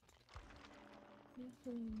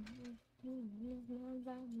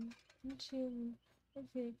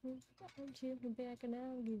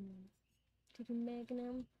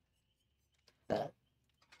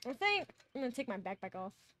 I think I'm gonna take my backpack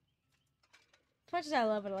off. As much as I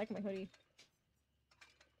love it, I like my hoodie.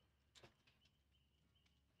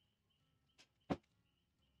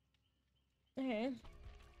 Okay.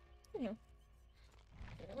 Anyhow.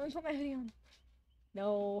 I'm gonna put my hoodie on.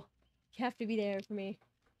 No. You have to be there for me.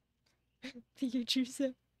 Be your true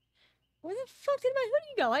self. Where the fuck did my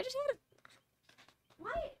hoodie go? I just had it.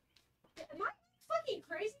 What? Am I fucking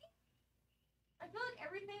crazy? I feel like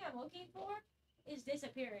everything I'm looking for is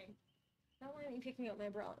disappearing. Not letting me picking up my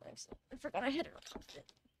bra knives. I forgot I had it on top of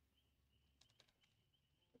it.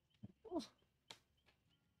 Oh.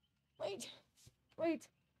 Wait. Wait.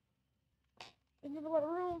 I have a lot of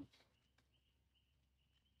room.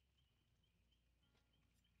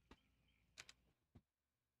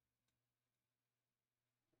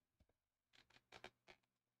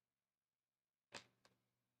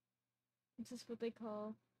 Is this what they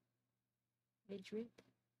call a drip?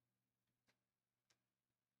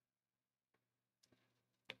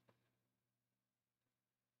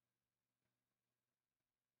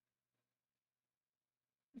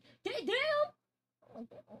 Damn! Oh my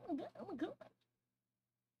god, oh my god, oh my god.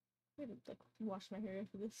 I gotta like wash my hair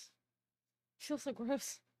after this. It feels so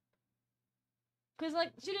gross. Cause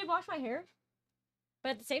like, she did wash my hair, but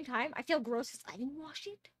at the same time, I feel gross because I didn't wash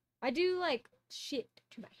it. I do like shit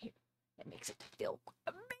to my hair that makes it feel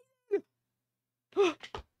amazing.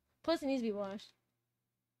 Plus, it needs to be washed.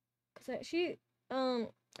 Cause she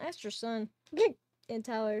asked her son and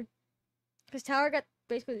Tyler, cause Tyler got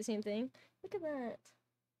basically the same thing. Look at that.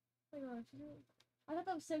 Oh my gosh, I thought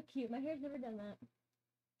that was so cute. My hair's never done that.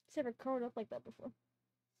 It's never curled up like that before.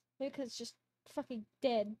 Maybe because it's just fucking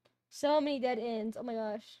dead. So many dead ends. Oh my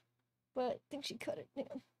gosh. But I think she cut it. Hang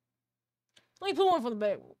on. Let me put one for the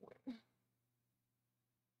back.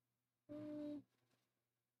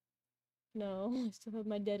 No, I still have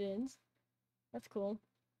my dead ends. That's cool.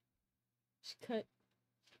 She cut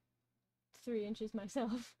 3 inches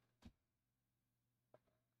myself.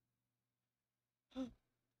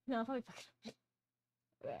 No, I'll probably fucking.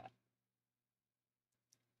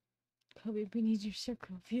 Kobe beneath your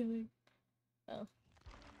circle feeling. Oh.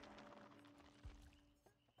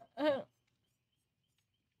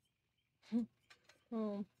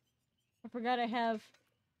 Oh. I forgot I have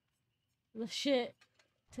the shit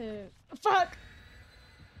to. Fuck!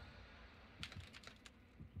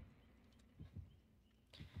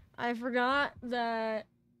 I forgot that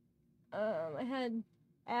I had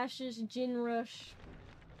Ash's Gin Rush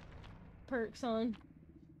perks on.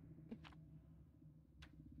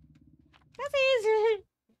 That's easy!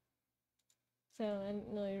 So I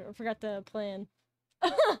didn't really, I forgot the plan.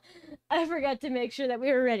 I forgot to make sure that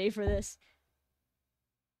we were ready for this.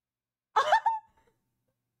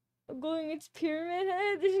 I'm going against Pyramid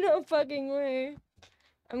Head? There's no fucking way.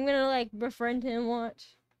 I'm gonna like befriend him,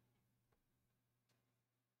 watch.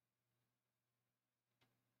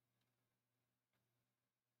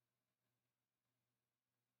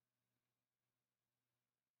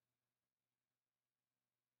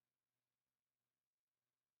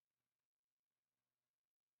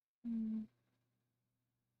 Mm.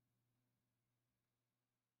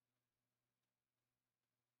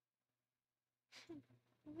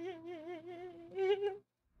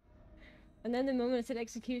 And then the moment it said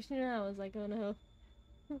executioner, I was like, oh no.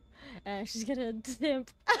 She's gonna simp.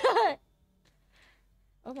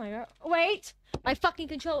 Oh my god. Wait! My fucking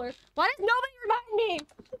controller. Why does nobody remind me?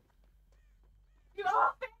 You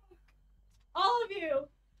all fake! All of you!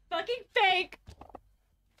 Fucking fake!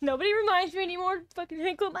 Nobody reminds me anymore. Fucking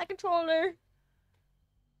hinkle my controller.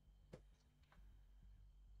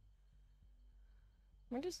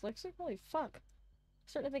 Am I dyslexic? Holy fuck. I'm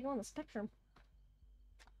starting to think I'm on the spectrum.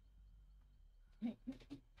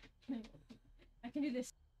 I can do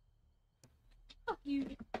this. Fuck you,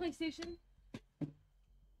 PlayStation.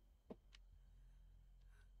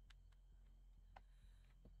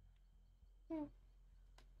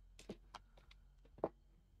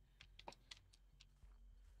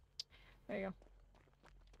 There you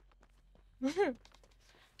go.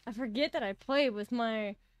 I forget that I play with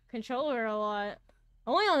my controller a lot.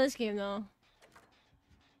 Only on this game though.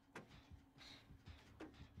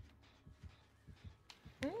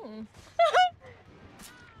 Mm.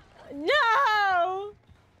 No!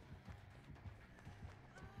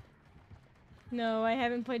 No, I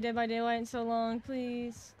haven't played Dead by Daylight in so long,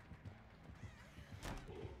 please.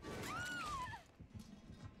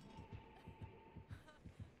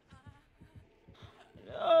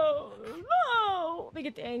 No, no! Let me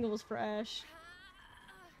get the angles for Ash.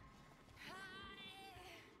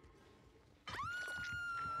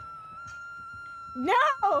 No!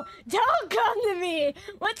 Don't come to me!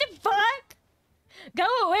 What the fuck? Go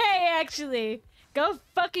away, actually. Go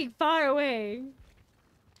fucking far away.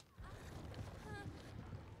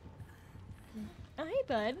 Oh, hey,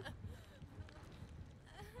 bud.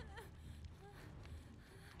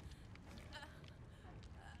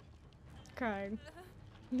 Crying.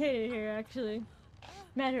 Here, actually.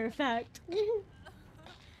 Matter of fact. I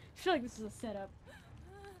feel like this is a setup.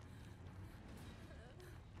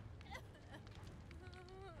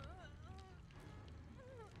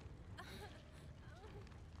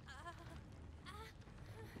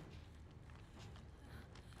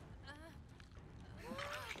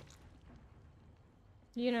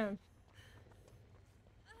 You know.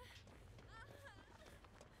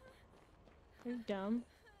 You're dumb.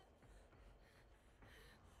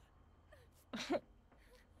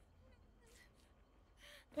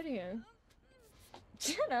 What are you doing?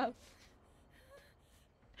 Shut up.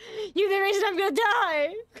 You're the reason I'm gonna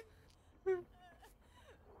die!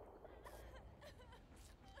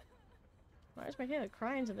 Why is my kid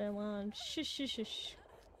crying so damn loud? Shush, shush, shush.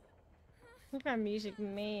 Look at music,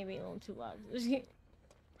 maybe a little too loud.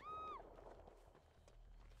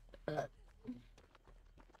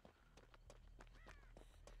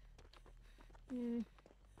 Mm.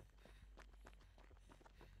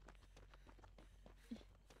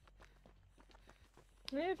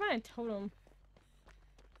 Maybe find a totem.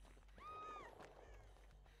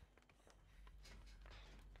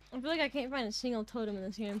 I feel like I can't find a single totem in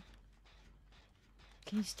this game.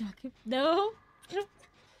 Can you stalk him? No?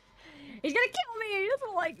 He's gonna kill me! He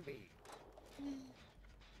doesn't like me!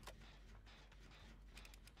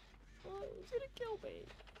 Oh, he's gonna kill me.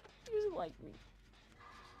 He doesn't like me.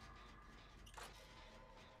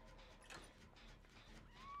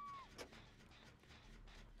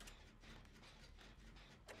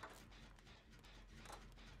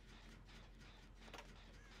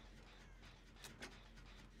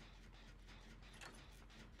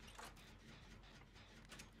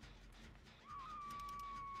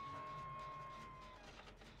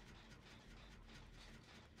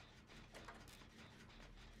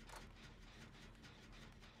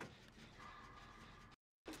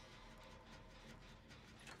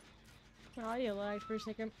 My audio lagged for a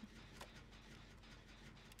second.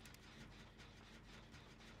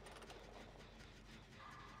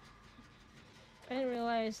 I didn't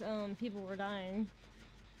realize people were dying.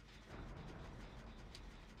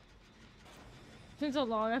 It's been so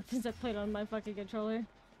long since I played on my fucking controller.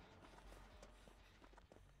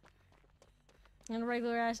 And a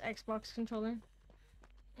regular ass Xbox controller.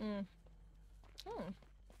 Oh.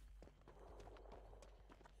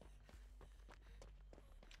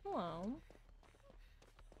 Hello.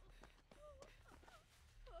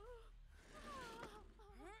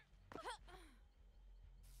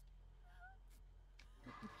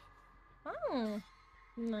 Oh.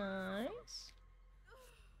 Nice.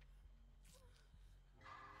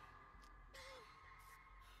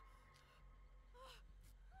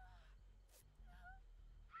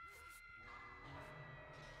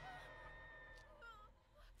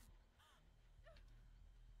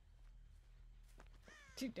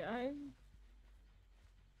 To die?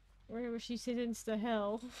 Where was she sentenced to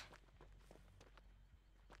hell?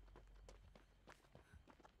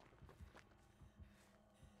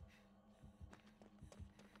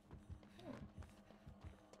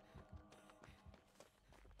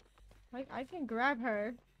 I can grab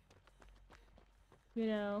her. You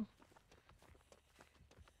know.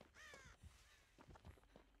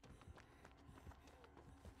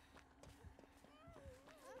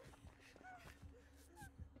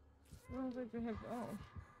 I don't think they have. Oh.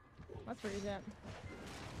 That's where he's at.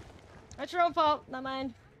 That's your own fault, not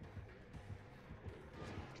mine.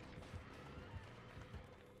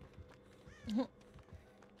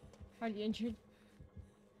 Are you injured?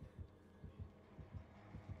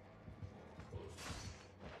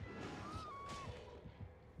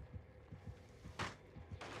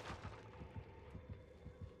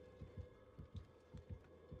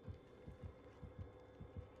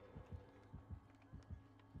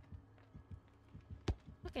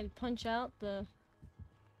 I can punch out the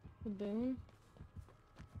boon.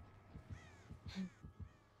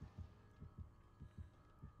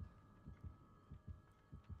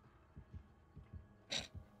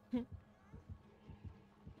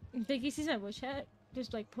 You think he sees my bush hat?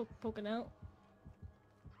 Just like poking out.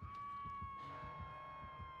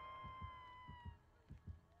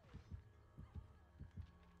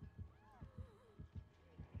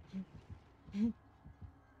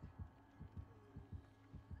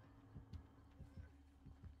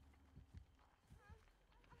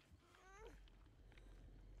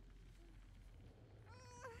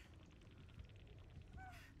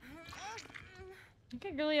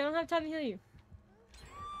 Okay, girlie, I don't have time to heal you.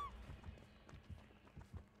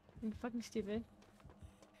 I'm fucking stupid.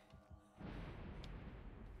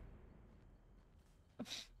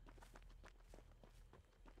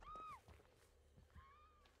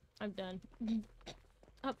 I'm done.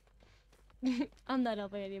 Up. I'm not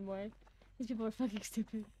helping anymore. These people are fucking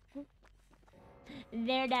stupid.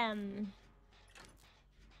 They're dumb.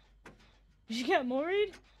 She got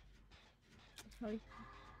worried? Like,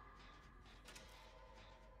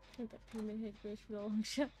 I think that pyramid hit goes for the long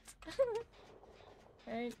shots.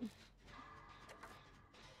 Right?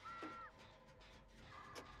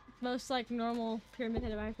 Most like normal pyramid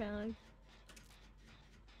hit I found.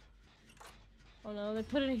 Oh no, they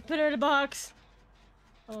put her in a box.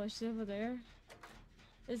 Oh, she's over there.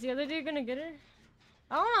 Is the other dude gonna get her?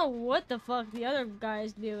 I don't know what the fuck the other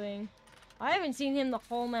guy's doing. I haven't seen him the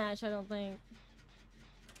whole match, I don't think.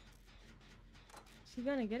 Is he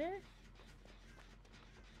gonna get her?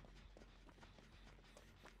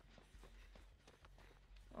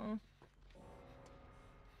 Oh.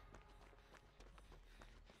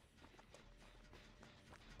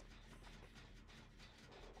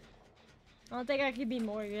 I don't think I could be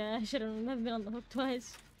more. Yeah, I should have been on the hook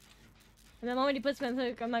twice. And the moment he puts me on the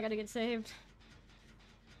hook, I'm not gonna get saved.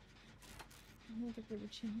 I don't think we were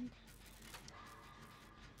chained.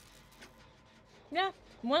 Yeah,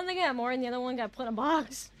 one of them got more and the other one got put in a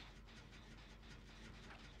box.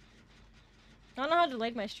 I don't know how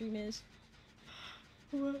delayed my stream is.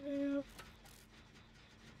 Oh.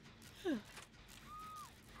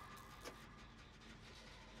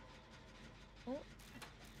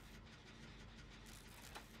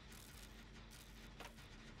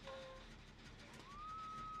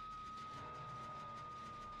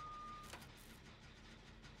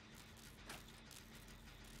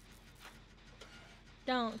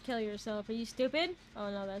 Don't kill yourself. Are you stupid?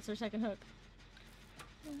 Oh no, that's our second hook.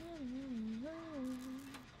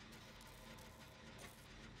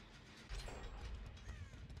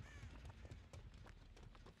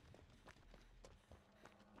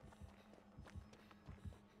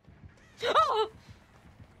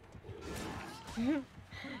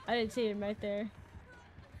 I didn't see him right there.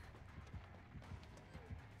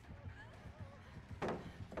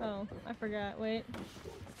 Oh, I forgot. Wait.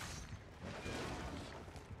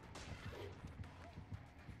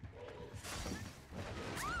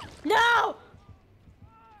 No!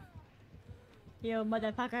 Yo,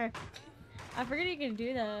 motherfucker. I forget you can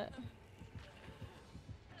do that.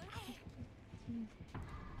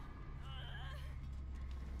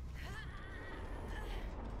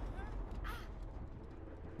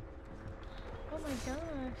 Oh my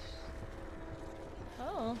gosh.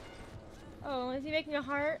 Oh. Oh, is he making a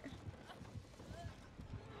heart?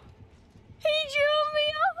 He drew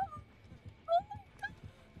me up! Oh my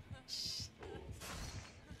gosh.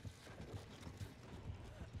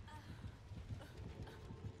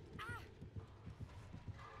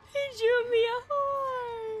 He drew me a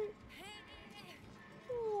heart!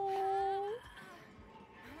 Aww.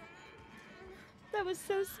 That was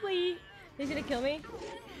so sweet. He's gonna kill me?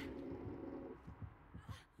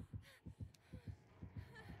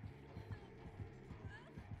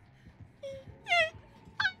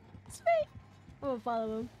 Sweet. I'm gonna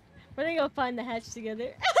follow him. We're gonna go find the hatch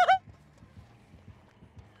together.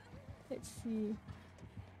 Let's see.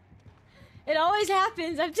 It always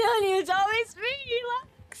happens. I'm telling you, it's always me.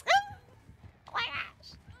 Lux. Oh my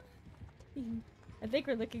gosh. I think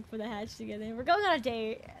we're looking for the hatch together. We're going on a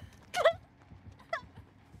date.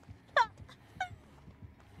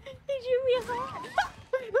 He drew me a heart.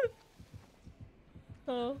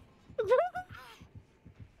 Oh.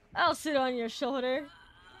 I'll sit on your shoulder.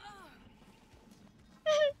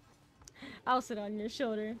 I'll sit on your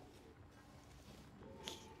shoulder.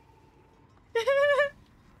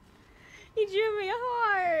 He drew me a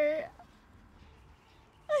heart.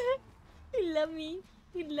 He loved me.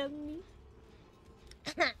 He loved me.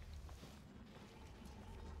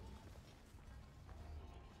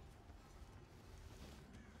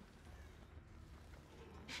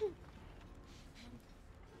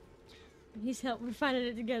 He's helped. We're finding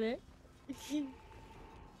it together.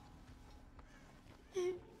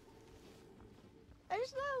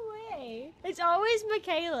 There's no way. It's always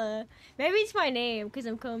Michaela. Maybe it's my name because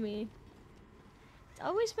I'm Comey. It's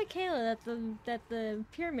always Michaela that the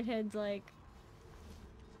pyramid head's like.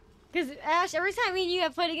 Because Ash, every time me and you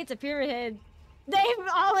have played against a pyramid head, they've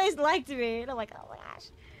always liked me. And I'm like, oh my gosh.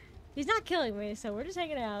 He's not killing me, so we're just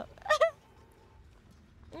hanging out.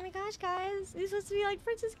 Oh my gosh, guys. He's supposed to be like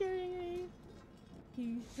Princess carrying me.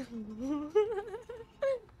 He's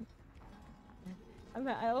I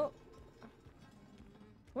don't.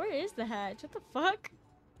 Where is the hatch? What the fuck?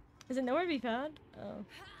 Is it nowhere to be found? Oh.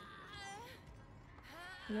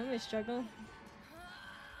 Let me struggle.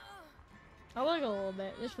 I will go a little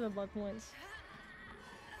bit, just for the bug points.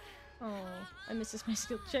 Oh, I missed this my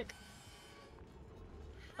skill check.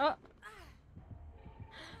 Oh.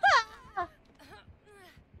 Ah!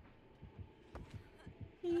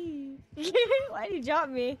 Why did he drop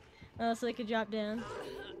me? Oh, so they could drop down.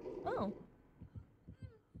 Oh.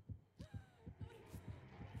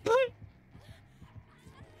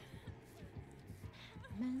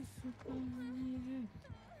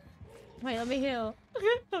 Wait, let me heal.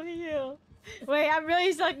 Let me heal. Wait, I'm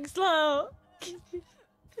really sucking slow.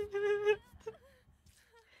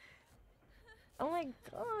 Oh my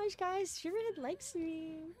gosh, guys, Pyramid likes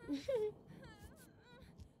me.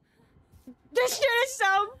 This shit is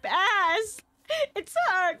so fast. It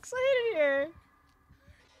sucks. I hate it here.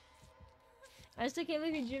 I still can't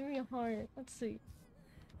believe you drew me a heart. Let's see.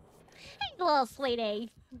 Hey, little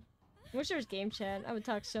sweetie. I wish there was game chat. I would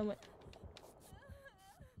talk so much.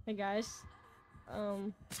 Hey guys.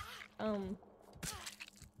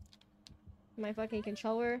 My fucking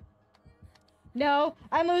controller. No,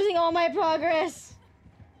 I'm losing all my progress.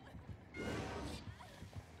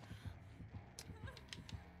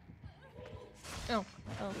 Oh,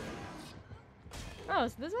 oh. Oh,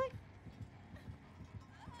 is this way?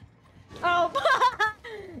 Oh!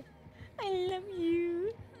 I love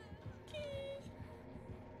you.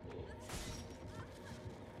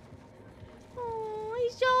 Oh,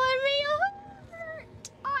 he's showing me a heart.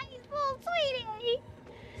 Oh, he's little sweetie.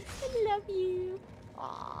 I love you.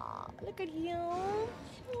 Aw, look at him.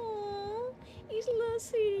 Aw, he's a little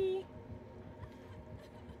sweetie.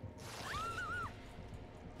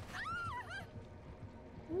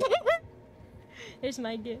 Here's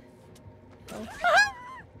my gift. Oh.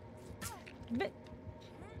 But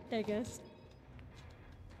there it goes.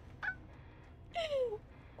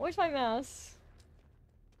 Where's my mouse?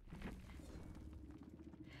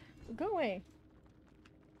 Go away.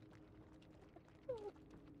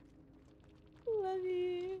 Love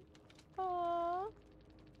you. Aww.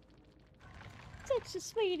 Such a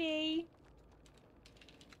sweetie.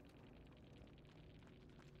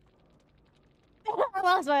 I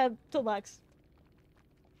lost my toolbox.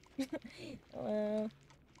 Oh,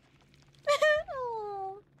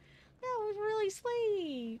 that was really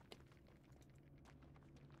sweet.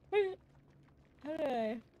 How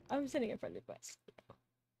do I'm sending a friend request.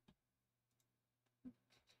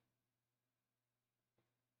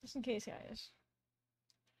 Just in case, guys.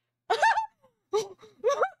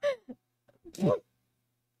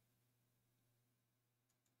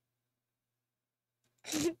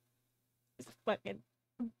 Fucking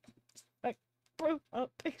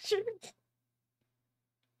profile picture.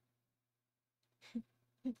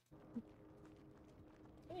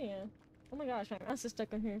 Yeah. Oh my gosh, my mouse is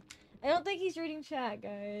stuck on here. I don't think he's reading chat,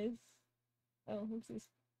 guys. Oh, oopsies.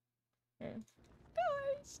 Yeah.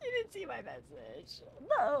 Guys, you didn't see my message.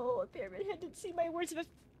 No, Pyramid Head didn't see my words of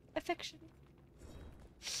affection.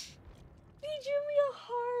 He drew me a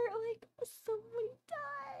heart like so many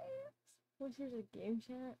times. What's here's a game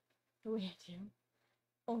chat? Oh, wait, I do.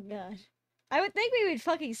 Oh god. I would think we would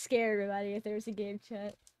fucking scare everybody if there was a game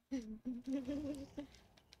chat.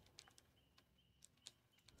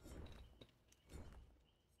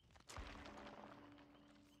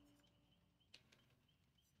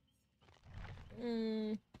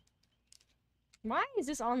 Why is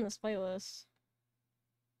this on this playlist?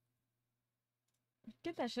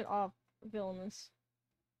 Get that shit off, villainous.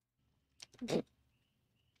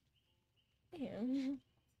 Damn.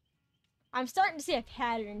 I'm starting to see a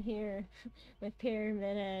pattern here with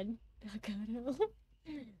Pyramid Head. Oh god.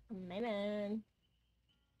 My man.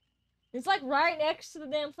 It's like right next to the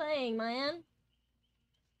damn thing, man.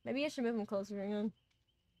 Maybe I should move him closer again.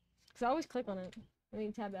 Cause I always click on it. I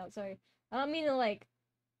mean tab out, sorry. I don't mean to like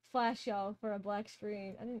flash y'all for a black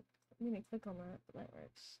screen. I didn't mean to click on that, but that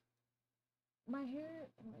works. My hair?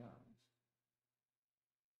 Oh my gosh.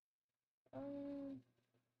 I'm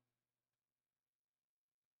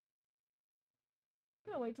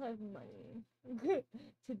gonna wait till I have money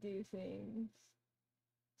to do things.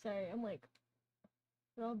 Sorry, I'm like,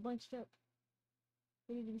 they're all bunched up.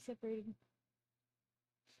 They need to be separated.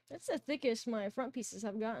 That's the thickest my front pieces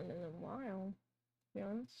have gotten in a while, to be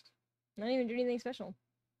honest. Not even doing anything special.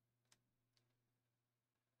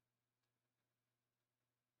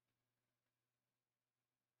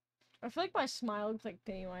 I feel like my smile looks like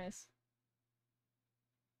Pennywise.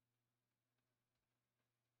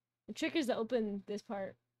 The trick is to open this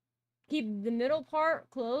part. Keep the middle part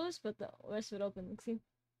closed, but the rest of it open. See?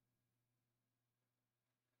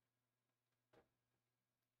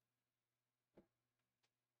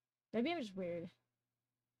 Maybe I'm just weird.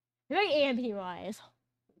 Maybe I am Pennywise.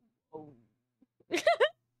 Oh.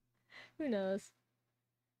 Who knows?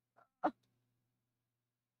 I'm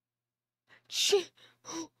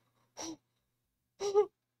gonna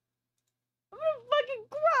fucking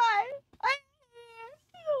cry! I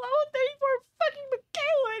level 34 fucking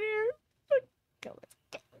Michaela in here!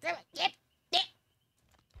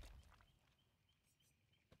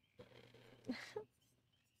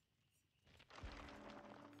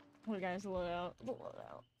 Oh guys, the loadout. The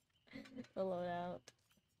loadout. The loadout.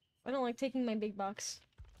 I don't like taking my big box.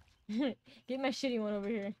 Get my shitty one over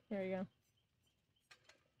here. There we go.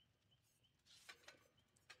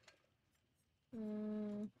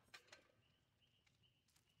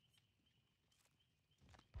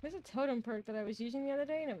 There's a totem perk that I was using the other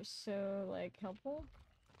day and it was so, like, helpful.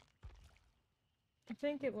 I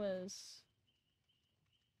think it was...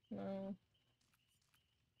 No.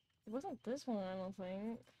 It wasn't this one, I don't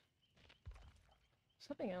think.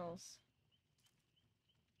 Something else.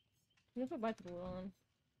 I'm gonna put Bite the Blue on.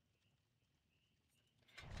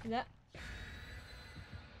 That...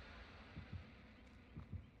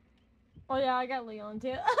 Oh yeah, I got Leon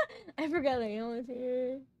too. I forgot Leon was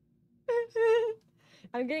here.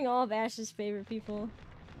 I'm getting all of Ash's favorite people.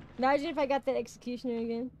 Imagine if I got that Executioner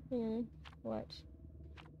again. Yeah, watch.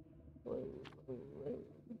 Whoa, whoa, whoa.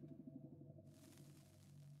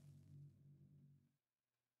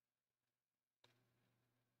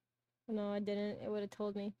 No, I didn't. It would have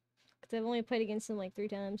told me. Because I've only played against him like 3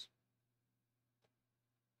 times.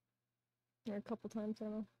 Or a couple times, I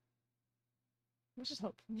don't know. Let's just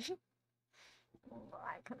hope. Oh,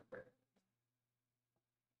 I kind of burnt.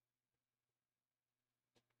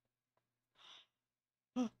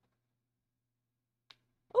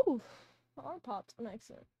 Oh! My arm popped on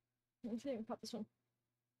accident. Let's see if I can pop this one.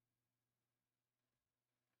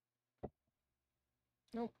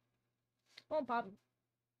 Nope. Won't pop.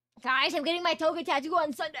 Guys, I'm getting my toga tattoo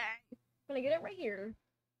on Sunday! I'm gonna get it right here.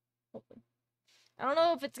 Hopefully. I don't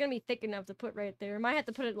know if it's gonna be thick enough to put right there. I might have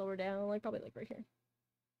to put it lower down, like probably like right here.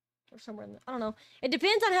 Or somewhere in the, I don't know. It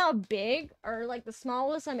depends on how big or like the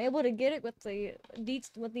smallest I'm able to get it with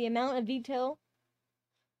the amount of detail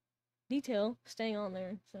detail staying on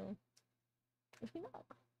there, so wish me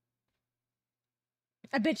luck.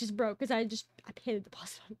 I bet just broke because I hit the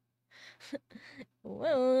pause button.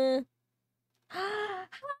 Well, I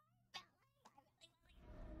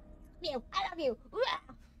love you.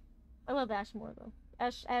 I love Ash more though.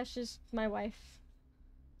 Ash is my wife.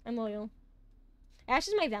 I'm loyal. Ash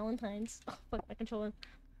is my Valentine's. Oh, fuck my controller.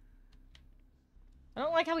 I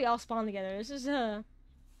don't like how we all spawn together. This is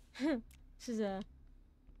this is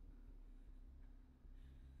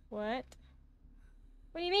what?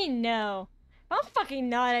 What do you mean no? Don't fucking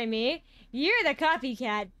nod at me. You're the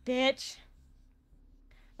copycat, bitch.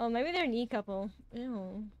 Oh, maybe they're an E couple.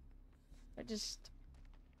 Ew. I just.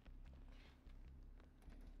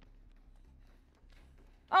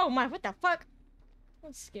 Oh my! What the fuck?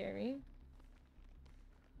 That's scary.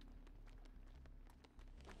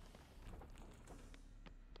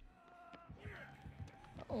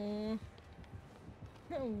 Oh.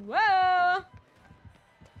 Whoa!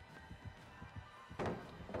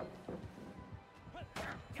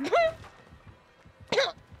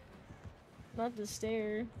 Not the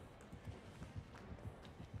stair.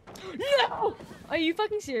 No! Are you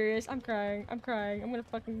fucking serious? I'm crying. I'm crying. I'm gonna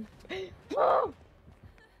fucking.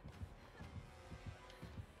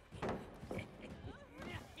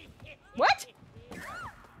 What?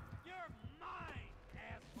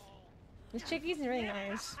 This chickie's really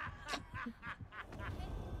nice.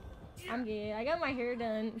 I'm good. I got my hair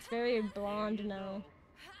done. It's very blonde now.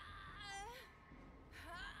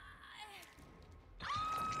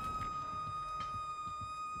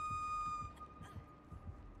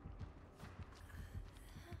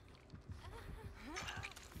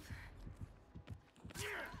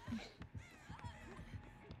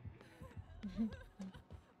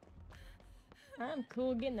 I'm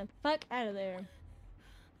cool getting the fuck out of there.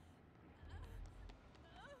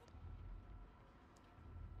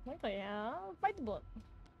 Okay, yeah, I'll bite the bullet.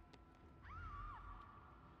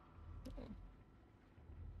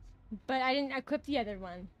 But I didn't equip the other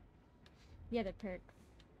one. The other perk.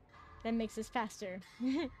 That makes us faster.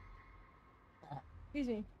 Excuse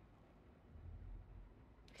me.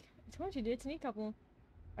 I told you, dude, it's an E couple.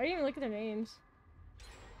 I didn't even look at their names.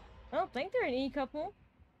 I don't think they're an E couple.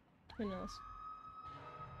 Who knows?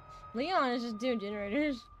 Leon is just doing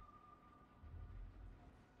generators.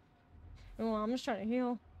 Oh, I'm just trying to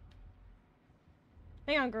heal.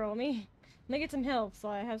 Hang on, girl. Let me get some health so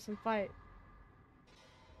I have some fight.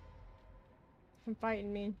 Some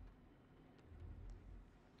fighting me.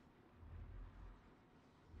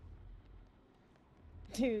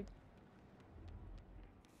 Dude.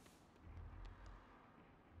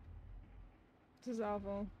 This is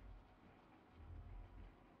awful.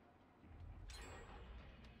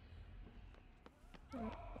 Oh,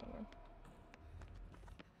 whatever.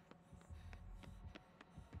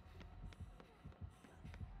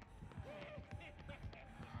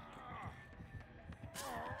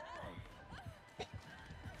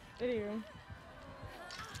 Did you?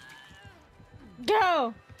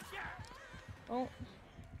 Go! Oh.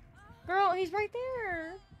 Girl, he's right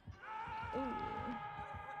there! Ooh.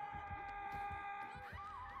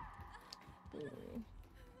 Ooh.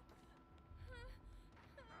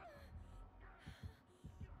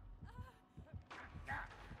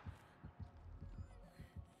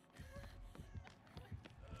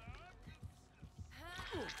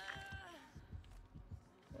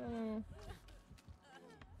 Oh.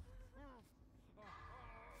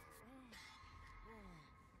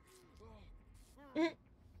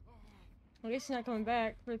 I guess he's not coming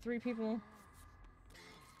back for 3 people.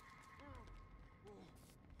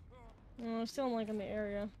 Oh, still like in the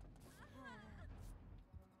area.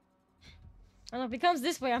 I don't know, if he comes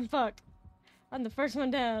this way, I'm fucked. I'm the first one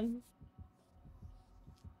down.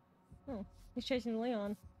 Oh, he's chasing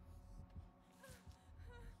Leon.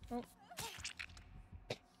 Oh.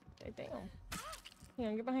 Damn. Hang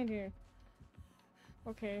on, get behind here.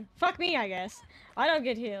 Okay. Fuck me, I guess. I don't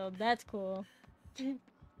get healed. That's cool.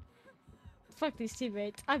 Fuck these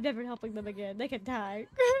teammates. I'm never helping them again. They can die.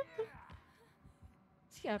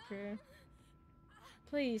 Is he up here?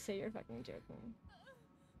 Please say you're fucking joking.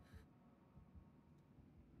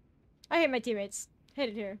 I hate my teammates. Hate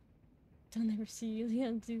it here. They'll never see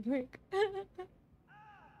Leon do work.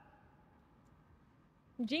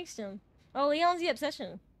 Jinxed him. Oh, Leon's the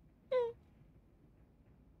obsession. Oh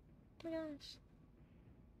my gosh.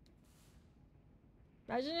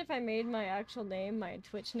 Imagine if I made my actual name my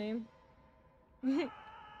Twitch name.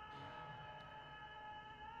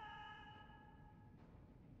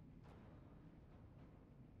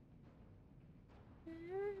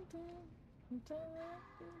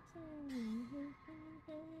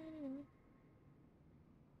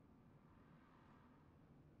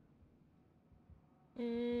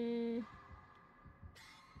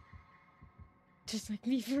 Just like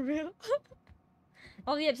me for real.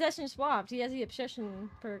 Oh, the obsession swapped. He has the obsession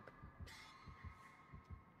perk.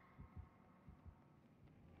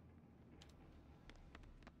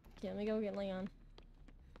 Okay, let me go get Leon.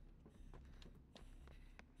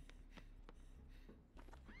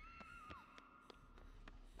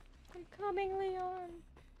 I'm coming, Leon.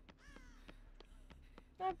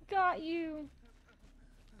 I've got you.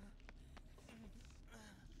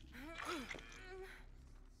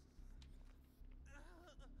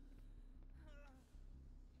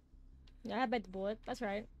 Yeah, I bet the bullet. That's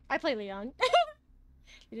right. I play Leon.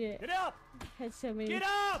 You did it. Get up! Had so many. Get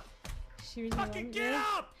up! Shoes Fucking on. get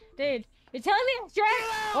up! Dude, you're telling me I'm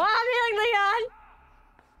stressed? Well, I'm healing Leon.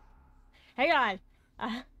 Hang on.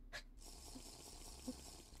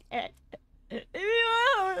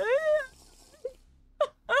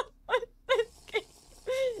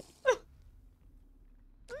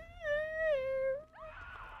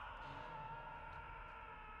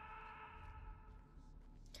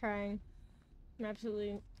 Crying. I'm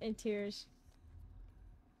absolutely in tears.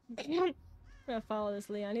 I'm gonna follow this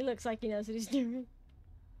Leon. He looks like he knows what he's doing.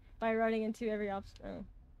 By running into every obstacle. Oh.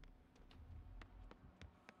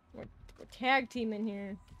 We're tag teaming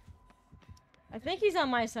here. I think he's on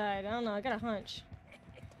my side. I don't know. I got a hunch.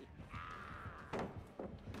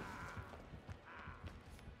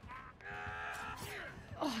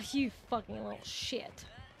 Oh, you fucking little shit.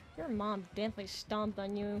 Your mom definitely stomped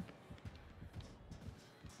on you.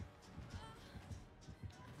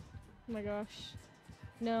 Oh my gosh.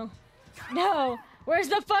 No. No! Where's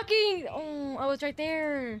the fucking... Oh, it's right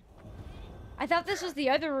there. I thought this was the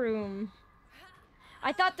other room.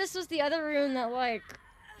 I thought this was the other room that, like,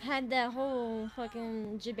 had that whole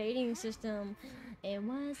fucking debating system. It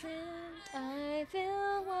wasn't, I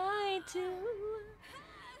feel white too.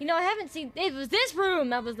 You know, I haven't seen... It was this room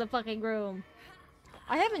that was the fucking room.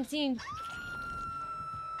 I haven't seen...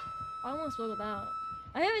 I almost spoke about...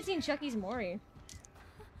 I haven't seen Chucky's Mori.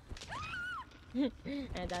 I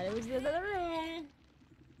thought it was the other room.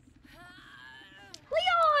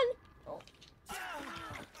 Leon! Oh.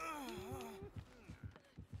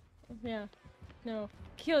 Yeah. No.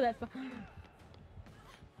 Kill that fu-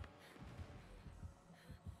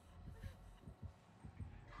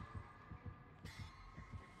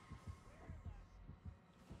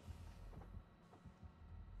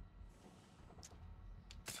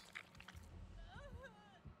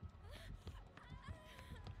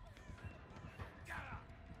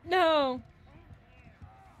 No!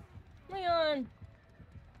 Leon!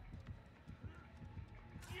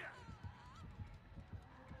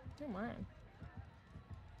 Don't mind.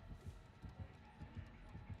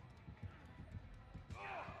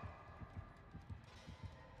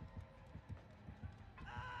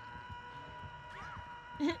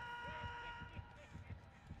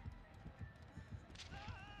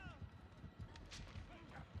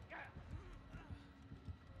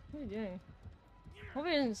 What are you doing? Hope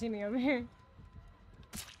he doesn't see me over here.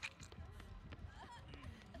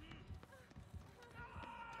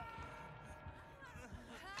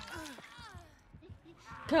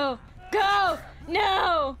 Go! Go!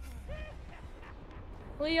 No!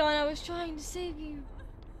 Leon, I was trying to save you.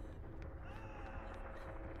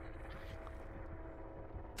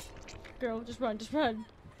 Girl, just run, just run.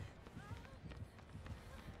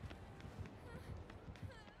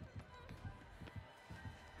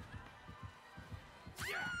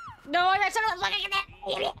 No, I got someone fucking in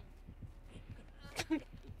there.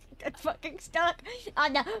 Got fucking stuck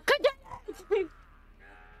on the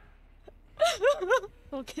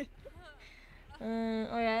okay.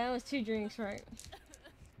 Oh yeah, that was 2 drinks, right?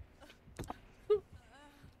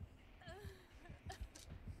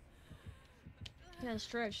 Gotta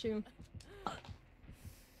stretch too.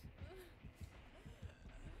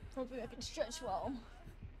 Hopefully I can stretch well.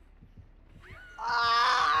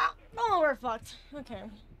 Ah! Oh, we're fucked. Okay.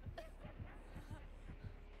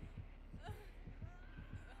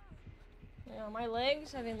 Yeah, my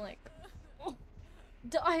legs have been like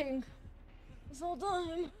dying this whole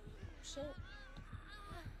time. Shit.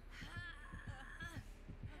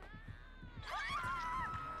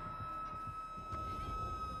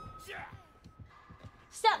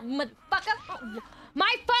 Stop, motherfucker!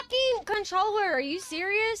 My fucking controller! Are you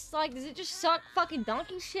serious? Like, does it just suck fucking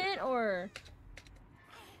donkey shit, or?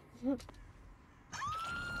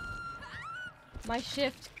 My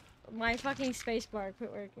shift, my fucking spacebar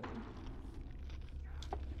quit working.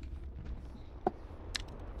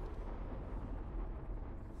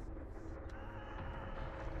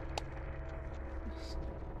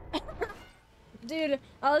 Dude, Dude,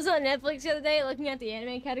 I was on Netflix the other day looking at the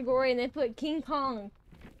anime category and they put King Kong.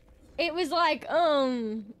 It was like,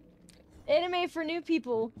 anime for new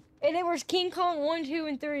people. And it was King Kong 1, 2,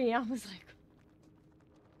 and 3. I was like,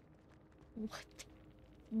 what?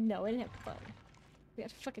 No, I didn't have fun. We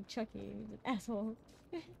got fucking Chucky. He's an asshole.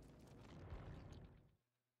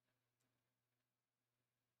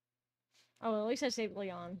 Oh, well, at least I saved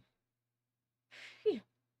Leon. Phew.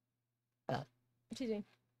 Excuse me.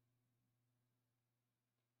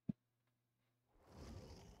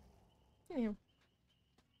 Anyhow.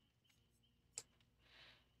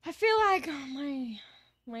 I feel like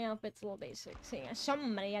my outfit's a little basic. Seeing as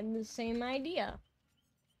somebody had the same idea.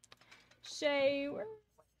 Say, where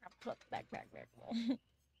I put the backpack back.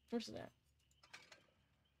 Where's that?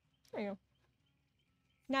 There you go.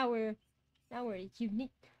 Now we're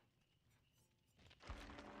unique.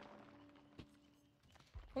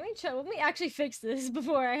 Let me actually fix this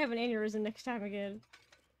before I have an aneurysm next time again.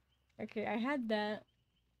 Okay, I had that.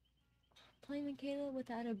 Playing Michaela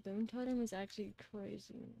without a boom totem was actually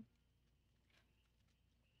crazy.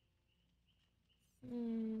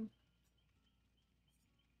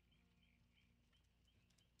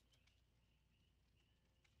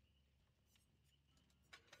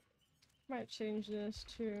 Might change this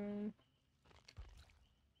to...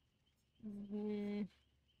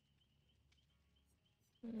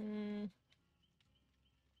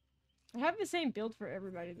 I have the same build for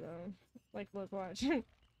everybody though. Like, look, watch.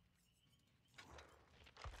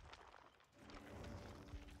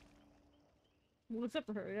 What's up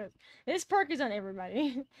for her? This perk is on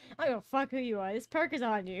everybody. I don't give a fuck who you are. This perk is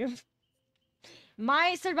on you.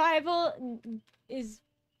 My survival is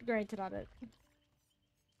granted on it.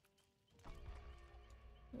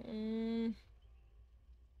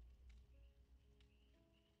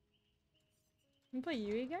 Can play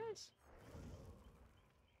Yui, guys?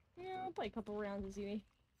 Yeah, I'll play a couple rounds as Yui.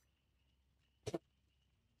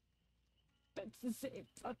 That's the same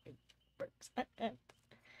fucking perks I had.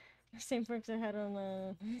 Same perks I had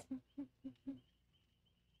on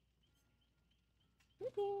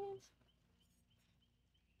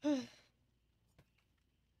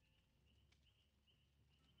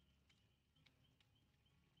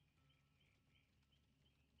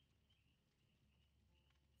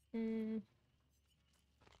Damn,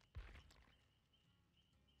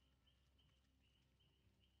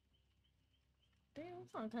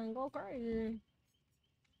 it's not gonna go crazy.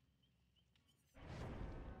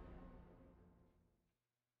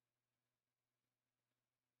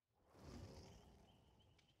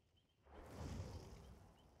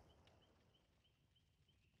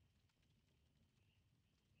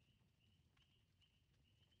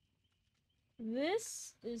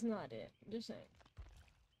 This is not it. Just saying.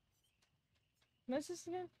 What's this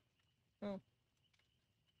again? Oh.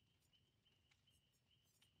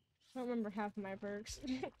 I don't remember half of my perks.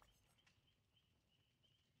 What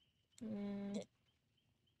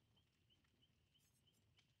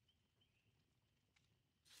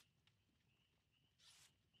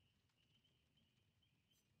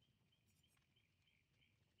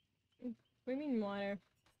do you mean water?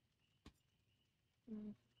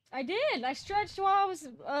 I did! I stretched while I was,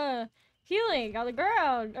 healing on the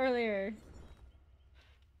ground earlier.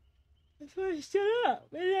 That's why I stood up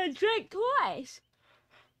and I drank twice.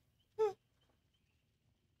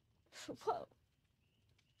 Whoa.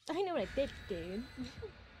 I know what I did, dude.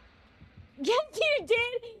 Yes, you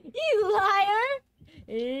did! You liar!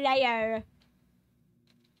 Liar!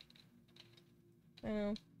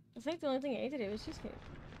 Oh. I think the only thing I ate today was cheesecake.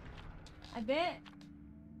 I bet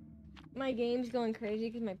my game's going crazy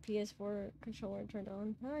because my PS4 controller turned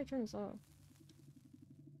on. How do I turn this off?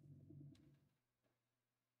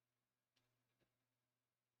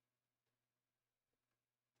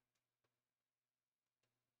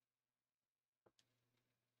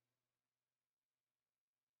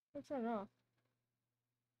 Let's turn it off.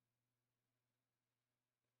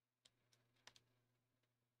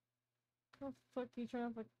 How the fuck do you turn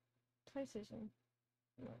off a PlayStation?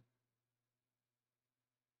 No.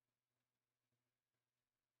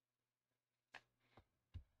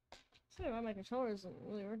 Sorry why my controller isn't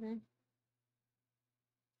really working.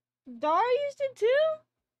 Dara used it too?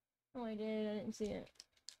 Oh, I did. I didn't see it.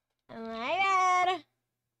 Oh my bad.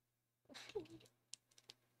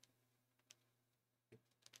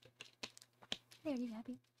 There, you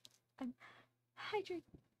happy? I'm hydrated.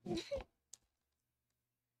 Let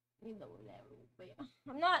me lower that a little bit.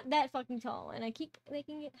 I'm not that fucking tall, and I keep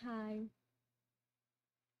making it high.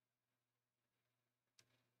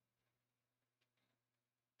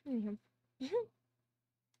 How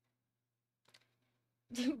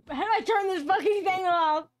do I turn this fucking thing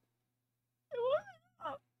off?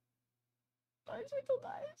 wait till it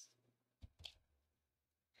dies.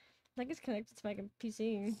 I think it's connected to my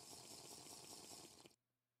PC.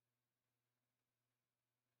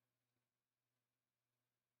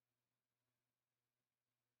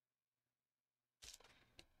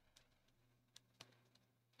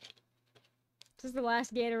 This is the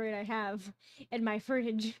last Gatorade I have in my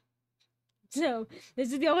fridge. So,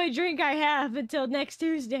 this is the only drink I have until next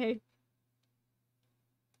Tuesday.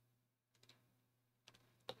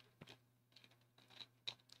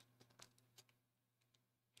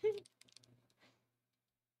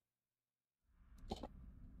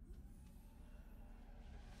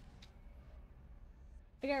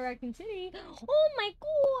 I got Raccoon City. Oh my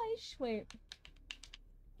gosh! Wait.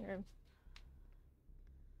 Here.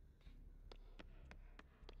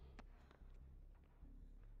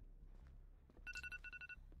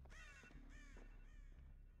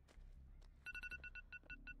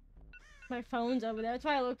 My phone's over there. That's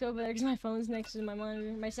why I looked over there, because my phone's next to my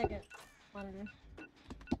monitor. My second monitor.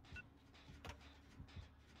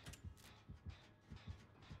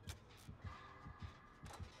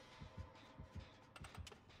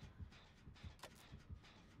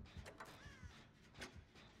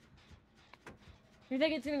 You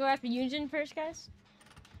think it's gonna go after Yunjin first, guys?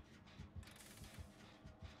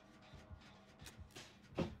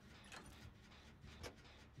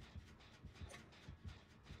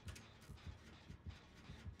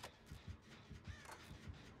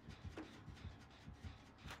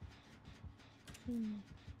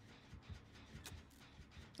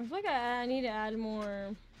 I feel like I need to add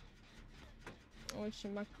more. What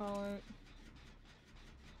should I call it?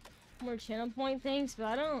 More channel point things, but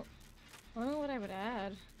I don't know what I would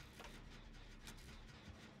add.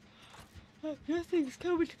 Nothing's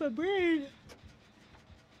coming to my brain.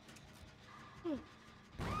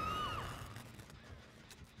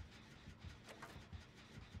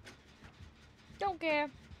 Don't care.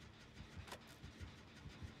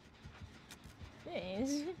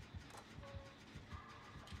 Thanks.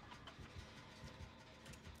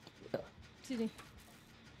 Excuse me.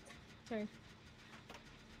 Sorry.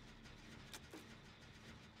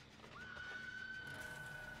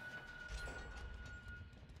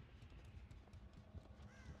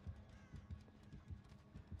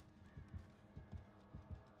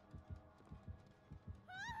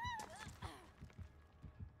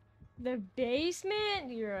 The basement?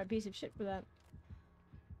 You're a piece of shit for that.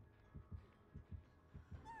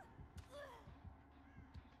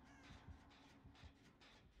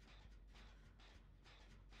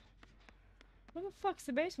 Where the fuck's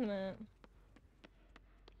the basement at?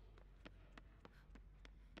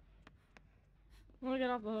 I wanna get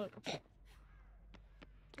off the hook.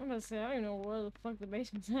 I'm gonna say, I don't even know where the fuck the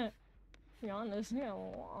basement's at. To be honest, I got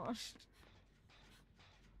lost.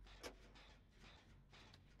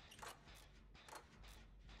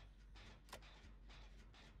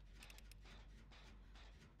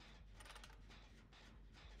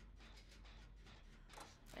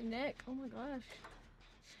 My neck, oh my gosh.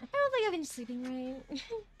 I don't think I've been sleeping right.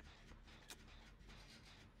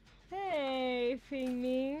 Hey, Fing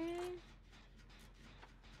Ming.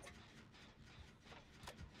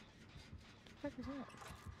 What the fuck is that?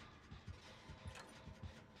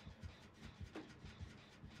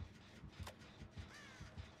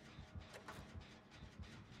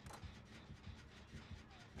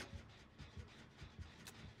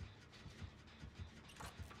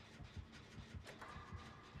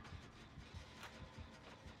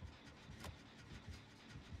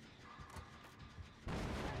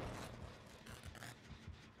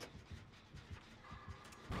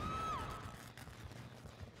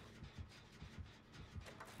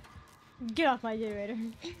 Get off my generator.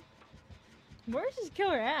 Where's this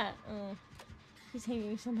killer at? Oh, he's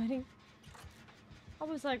hanging somebody. I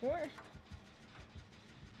was like, where?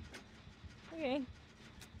 Okay.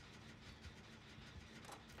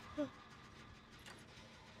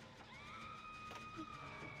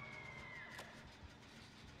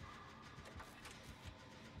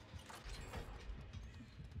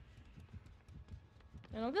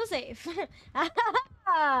 I don't feel safe.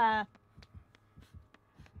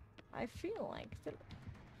 I feel like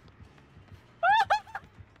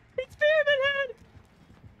it's Pyramid Head!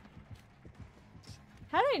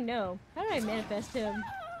 How did I know? How did I manifest him?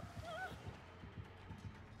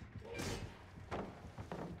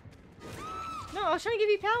 No, I was trying to give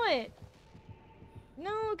you pallet.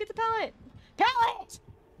 No, get the pallet. Pallet!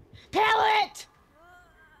 Pallet!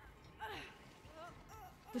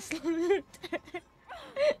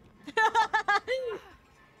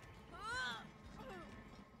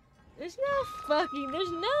 There's no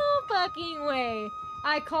fucking way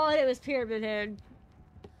I called it was Pyramid Head.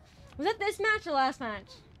 Was that this match or last match?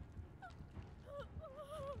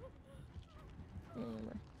 I don't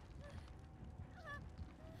remember.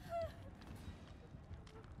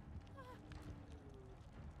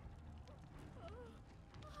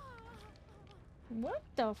 What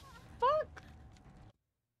the fuck?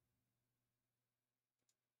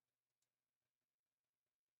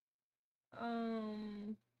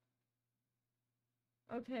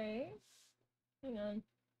 Okay. Hang on.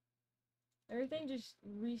 Everything just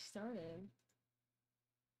restarted.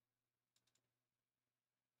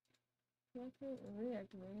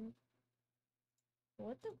 Reactivate.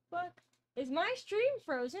 What the fuck? Is my stream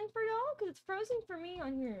frozen for y'all? Because it's frozen for me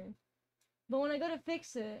on here. But when I go to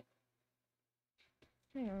fix it...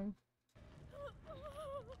 Hang on.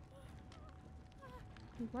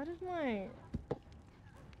 What is my...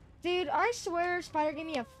 Dude, I swear Spider gave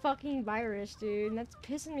me a fucking virus, dude. And that's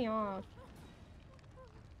pissing me off.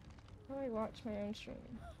 How do I watch my own stream?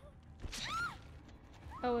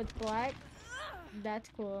 Oh, it's black? That's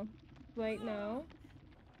cool. Wait, no.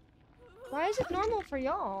 Why is it normal for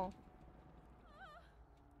y'all?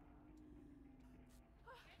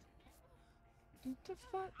 What the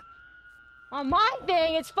fuck? On my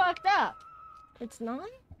thing, it's fucked up. It's not?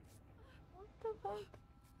 What the fuck?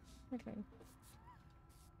 Okay.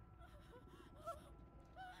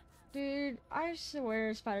 Dude, I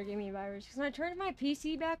swear Spider gave me a virus. Because when I turned my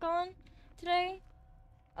PC back on today,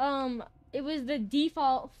 it was the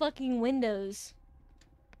default fucking Windows.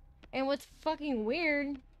 And what's fucking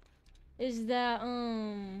weird is that,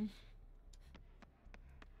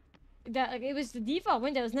 like, it was the default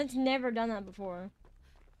Windows, and it's never done that before.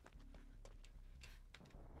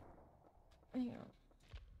 Hang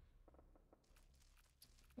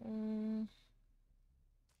on.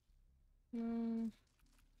 No.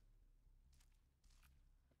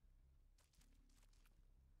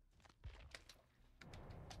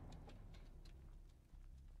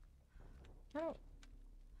 I don't...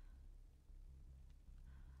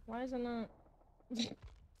 Why is it not...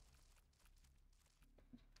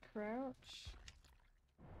 Crouch?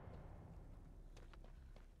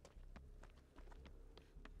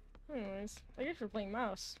 Anyways, I guess we're playing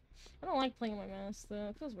mouse. I don't like playing my mouse though,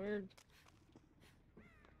 it feels weird.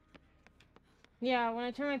 Yeah, when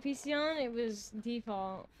I turned my PC on, it was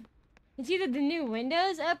default. It's either the new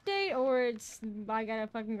Windows update or it's I got a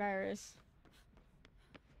fucking virus.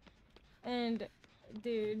 And,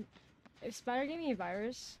 dude, if Spider gave me a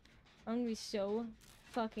virus, I'm gonna be so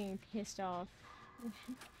fucking pissed off.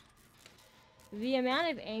 The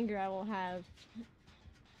amount of anger I will have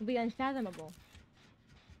will be unfathomable.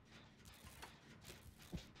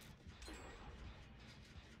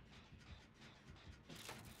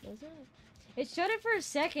 Does it? It showed it for a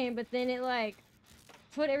second, but then it like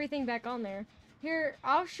put everything back on there. Here,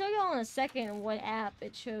 I'll show y'all in a second what app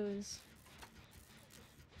it shows.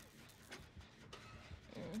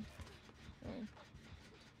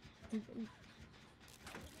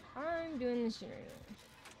 I'm doing this generator.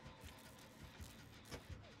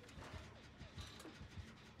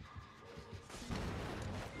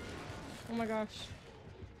 Oh my gosh.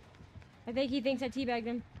 I think he thinks I teabagged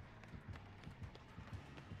him.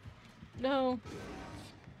 No.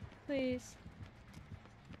 Please.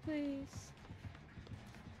 Please.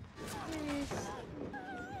 Please.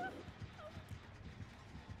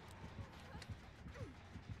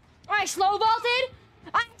 I slow vaulted?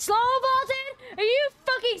 I slow vaulted? Are you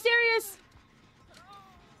fucking serious?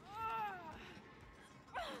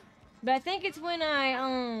 But I think it's when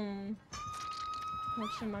I, what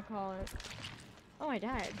should I call it? Oh, I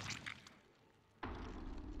died.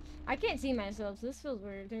 I can't see myself, so this feels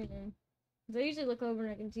weird. Because I usually look over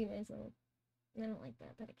and I can see myself. And I don't like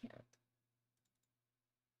that I can't.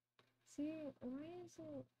 See, why is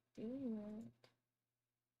it doing that?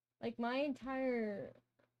 Like, my entire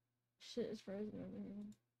shit is frozen over here.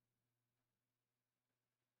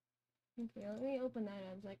 Okay, let me open that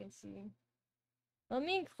up so I can see. Let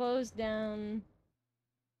me close down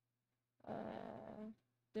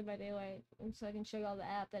Dead by Daylight so I can show y'all the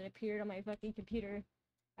app that appeared on my fucking computer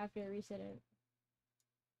after I reset it.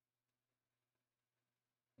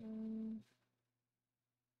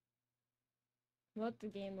 Let the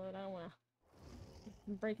game load. I don't wanna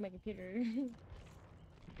break my computer.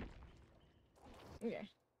 Okay.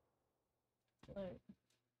 Look.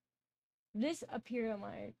 This appeared on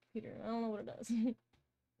my computer. I don't know what it does.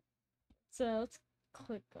 So let's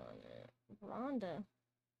click on it. Rhonda.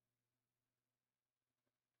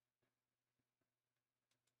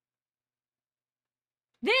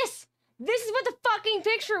 This is what the fucking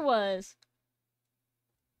picture was.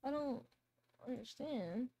 I don't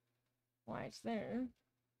understand why it's there.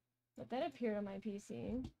 But that appeared on my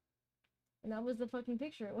PC. And that was the fucking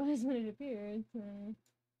picture it was when it appeared. So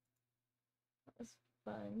that was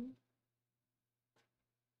fun.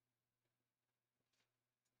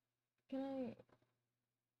 Can I...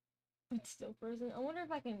 It's still frozen. I wonder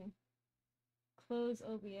if I can close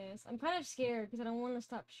OBS. I'm kind of scared because I don't want to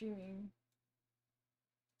stop streaming.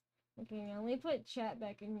 Okay, now let me put chat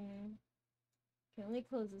back in here. Okay, let me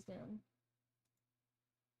close this down.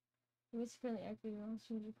 It's currently active. I'll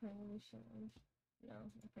change the current release. No,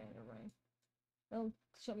 okay, never mind. I'll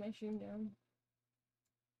shut my stream down.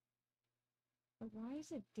 But why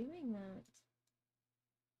is it doing that?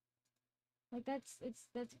 Like that's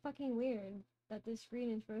fucking weird that this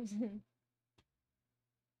screen is frozen.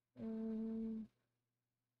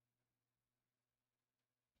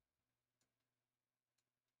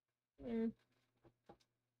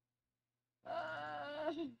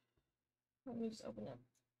 Let me just open up.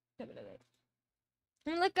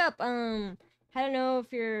 And look up how to know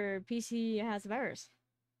if your PC has a virus.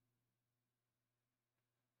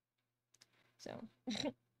 So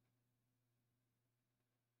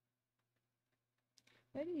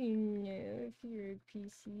how do you know if your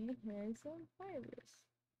PC has a virus?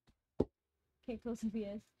 Okay, close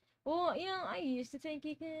OBS. Well, you know, I used to think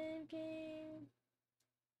you can.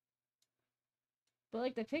 But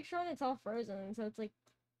like the picture on it's all frozen, so it's like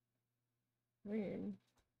weird.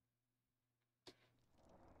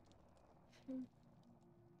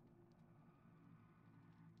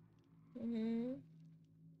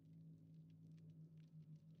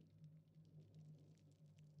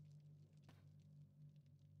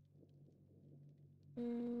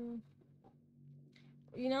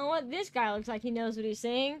 You know what? This guy looks like he knows what he's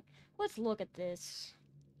saying. Let's look at this.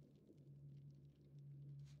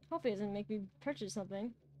 Hopefully it doesn't make me purchase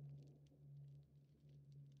something.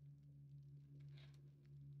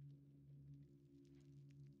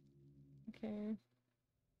 Okay.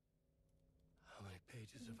 How many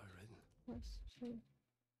pages have I written? Let's see.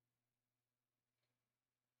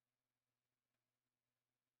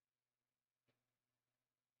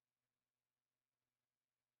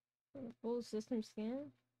 Full system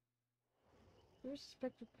scan. There's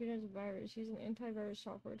suspected computer virus. Using antivirus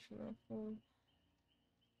software to run full.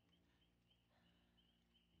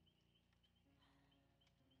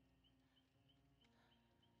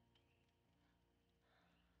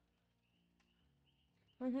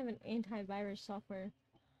 I don't have an antivirus software.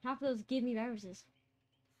 Half of those give me viruses.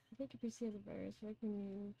 I think your PC has a virus. What can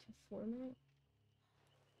you to format?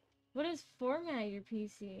 What does format your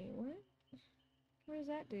PC? What? What does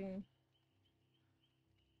that do?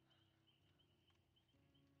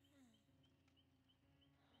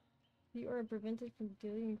 You are prevented from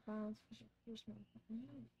deleting files.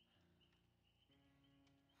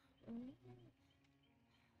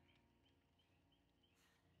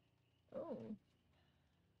 Oh.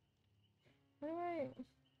 How do I...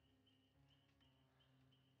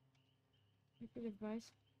 Repeat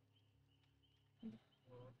advice.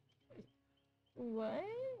 What?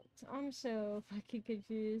 I'm so fucking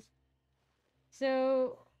confused.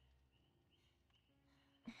 So...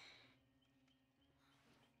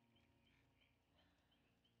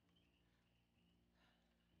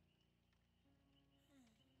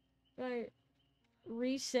 I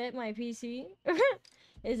reset my PC?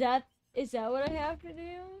 Is that what I have to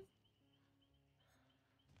do?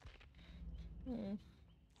 I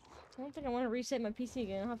don't think I want to reset my PC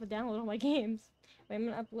again. I'll have to download all my games. Wait, I'm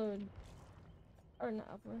gonna upload. Or not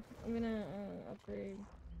upload. I'm gonna upgrade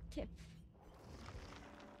TIFF.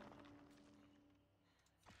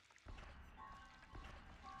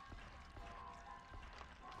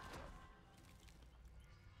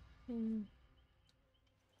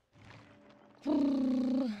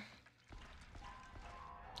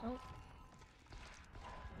 Oh.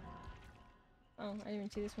 Oh, I didn't even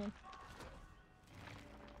see this one.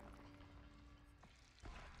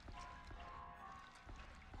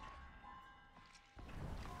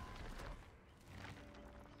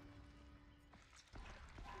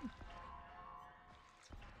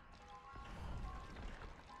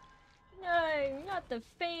 No, not the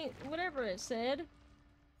faint, whatever it said.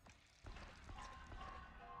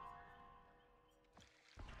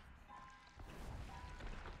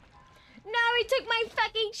 No, he took my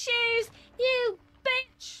fucking shoes! You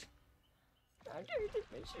bitch! How dare you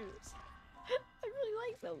take my shoes? I really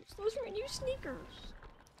like those. Those are my new sneakers.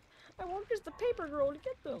 I worked as the paper girl to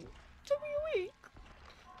get them. It took me a week.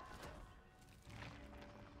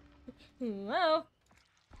 Well,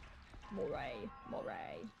 Moray.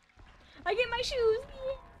 I get my shoes!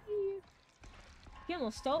 Yay! He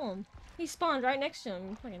almost stole them. He spawned right next to him,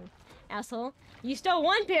 you fucking asshole. You stole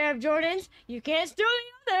one pair of Jordans, you can't steal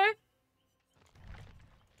the other!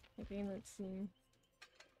 Okay, let's see. I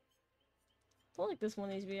feel like this one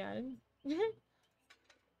needs to be added.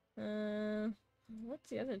 What's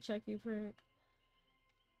the other Chucky perk?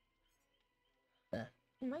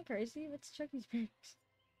 Am I crazy? What's Chucky's perks?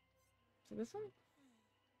 Is it this one?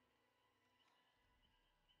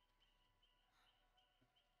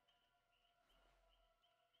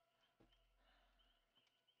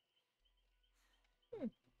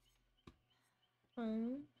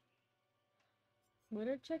 What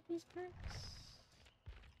are Chucky's perks?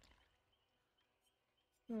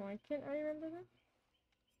 No, I can't. I remember them.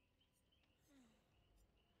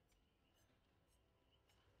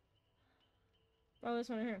 Oh, this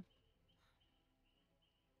one right here.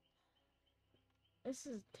 This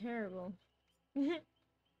is terrible.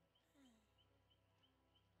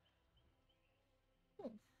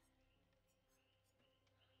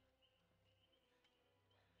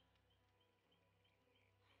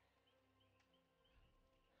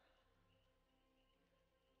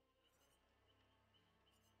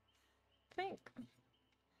 Think.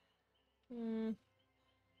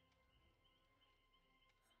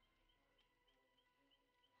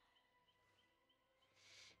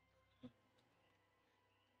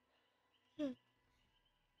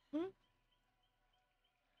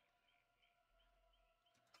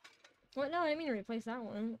 What? No, I didn't mean to replace that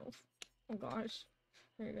one. Oh gosh.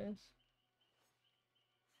 There it is.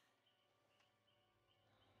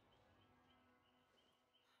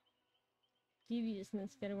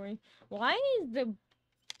 Deviousness category. Why is the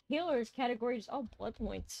healers category just all blood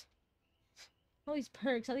points? All these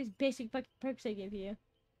perks, all these basic fucking perks they give you.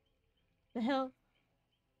 The hell?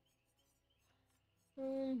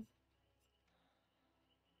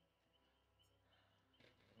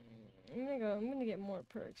 I'm gonna get more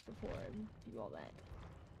perks before I do all that.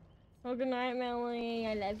 Oh, good night, Melanie.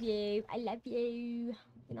 I love you. I love you.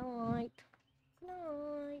 Good night. Good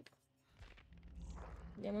night.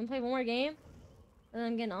 Yeah, I'm gonna play one more game. And then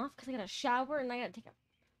I'm getting off because I gotta shower and I gotta take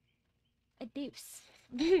a deuce.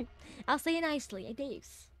 I'll say it nicely. A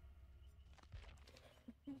deuce.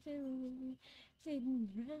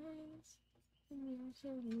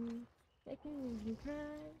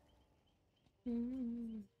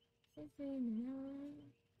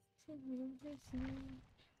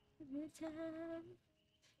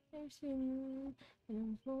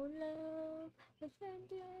 I'm for love, a friend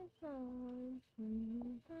I found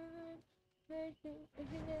from heart. If you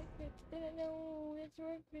like it, then I know it's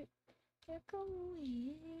worth it. Come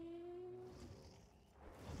here,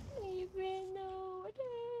 even though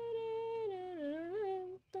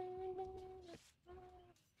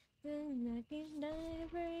then I can die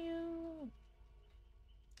for you.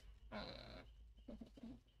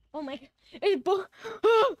 Oh my! It's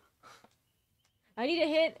I need to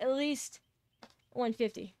hit at least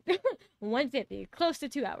 150. 150, close to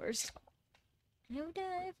 2 hours. I would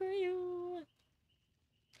die for you.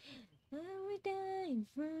 I would die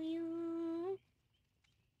for you.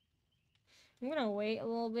 I'm gonna wait a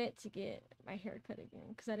little bit to get my hair cut again,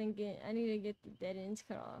 because I need to get the dead ends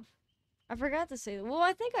cut off. I forgot to say, well,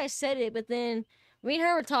 I think I said it, but then me and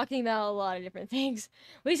her were talking about a lot of different things.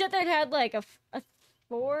 We sat there and had like a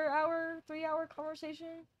 3-hour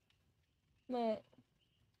conversation. But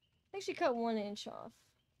I think she cut 1 inch off.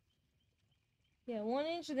 Yeah, 1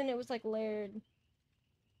 inch, and then it was like layered.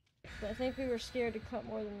 But I think we were scared to cut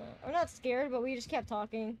more than that. Or not scared, but we just kept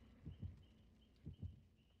talking.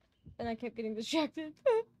 And I kept getting distracted.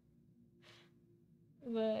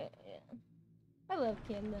 But, yeah. I love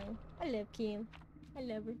Kim, though. I love Kim. I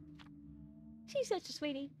love her. She's such a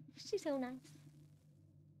sweetie. She's so nice.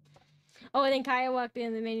 Oh, and then Kaya walked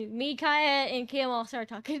in. And me, Kaya, and Kim all started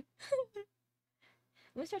talking.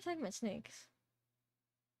 We started talking about snakes.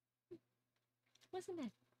 Wasn't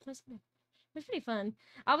bad. Wasn't bad. It was pretty fun.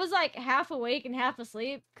 I was like half awake and half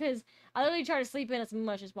asleep because I literally tried to sleep in as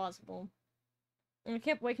much as possible. And I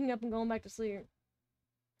kept waking up and going back to sleep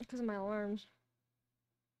because of my alarms.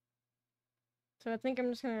 So I think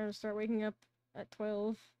I'm just gonna start waking up at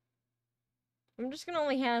 12. I'm just gonna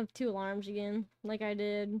only have 2 alarms again, like I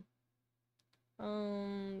did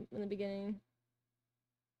in the beginning.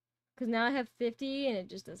 Because now I have 50 and it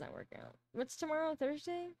just doesn't work out. What's tomorrow?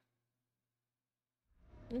 Thursday?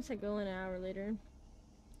 Unless I go an hour later.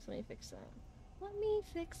 So let me fix that. Let me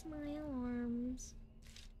fix my alarms.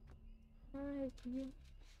 I feel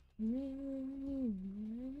do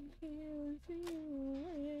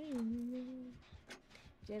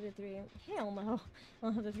you have the 3 a.m.? Hell no. I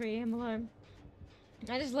don't have the 3 a.m. alarm.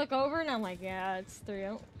 I just look over and I'm like, yeah, it's 3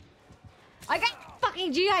 a.m. I got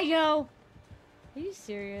fucking G.I. Joe! Are you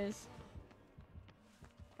serious?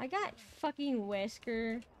 I got fucking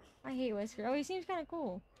Wesker. I hate Wesker. Oh, he seems kind of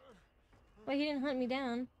cool. Wait, he didn't hunt me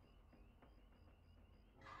down.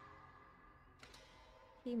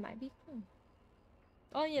 He might be cool.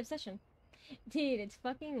 Oh, yeah, obsession. Dude, it's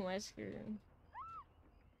fucking Wesker.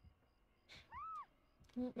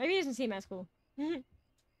 Maybe he doesn't seem as cool.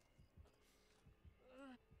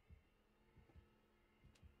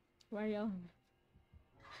 Why are y'all?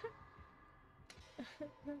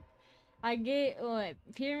 I get what?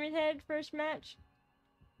 Pyramid Head first match?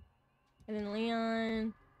 And then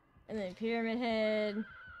Leon. And then Pyramid Head.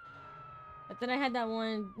 But then I had that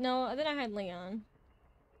one. No, then I had Leon.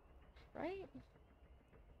 Right?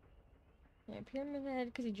 Yeah, Pyramid Head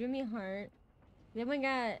because he drew me a heart. Then we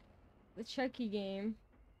got the Chucky game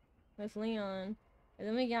with Leon. And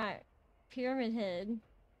then we got Pyramid Head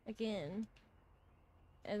again.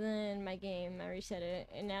 And then my game, I reset it.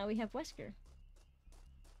 And now we have Wesker.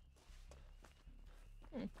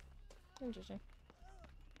 Interesting.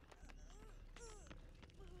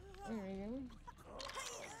 There we go.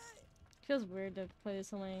 Feels weird to play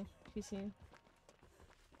this on my PC.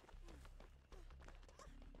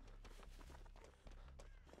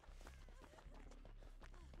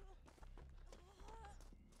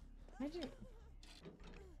 Imagine.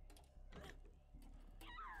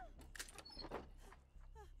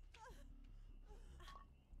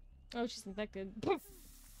 Oh, she's infected.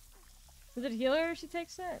 Was it a healer she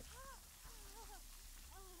takes that?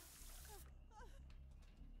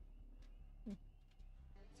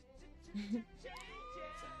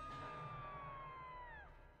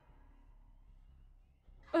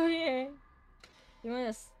 Oh yeah. You want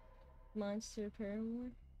a monster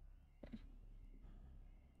paramour?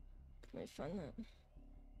 Let me find that.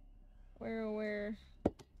 Where?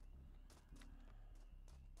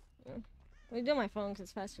 Yeah. Let me do it on my phone because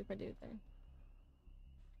it's faster if I do it there.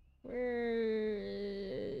 Where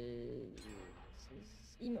is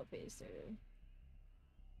emo face there?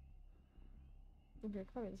 Okay,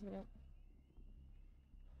 probably this one out.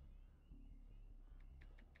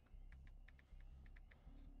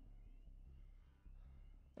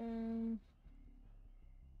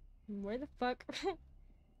 Where the fuck?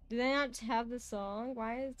 Do they not have the song?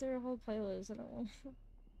 Why is there a whole playlist? I don't know.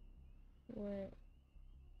 What?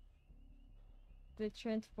 The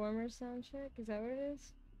Transformers soundtrack? Is that what it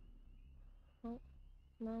is? Oh,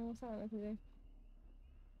 no, what's that one? Okay.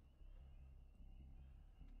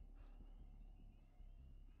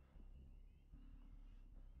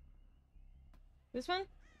 This one?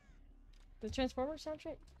 The Transformers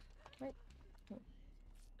soundtrack? Right?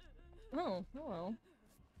 Oh, hello.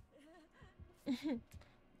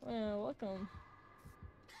 Welcome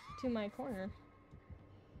to my corner.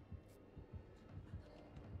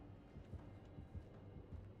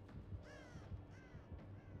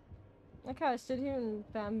 Like how I stood here and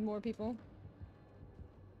found more people.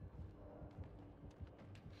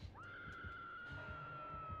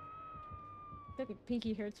 I feel like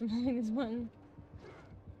pinky hurts from holding this button.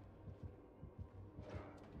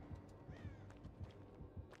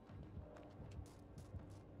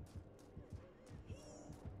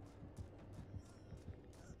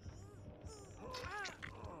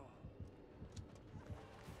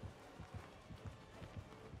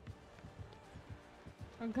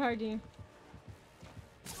 I'll guard you.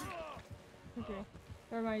 Okay.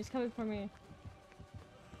 Never mind, he's coming for me.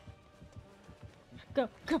 Go!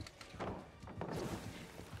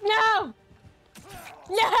 No!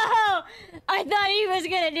 No! I thought he was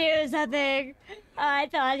gonna do something. I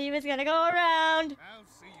thought he was gonna go around. I'll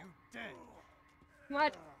see you dead.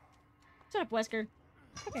 What? Shut up, Wesker.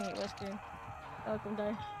 I fucking hate Wesker. Oh, come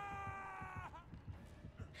die.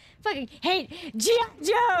 Fucking hate G.I.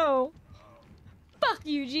 Joe! Fuck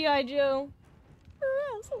you, G.I. Joe!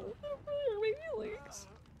 You're asshole. My feelings.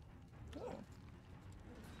 Oh.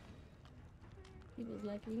 He was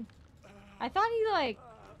lucky. I thought he, like...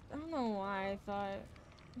 I don't know why I thought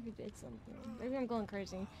he did something. Maybe I'm going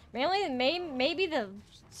crazy. Maybe the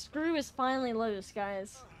screw is finally loose,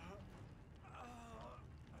 guys.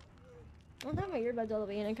 I don't have my earbuds all the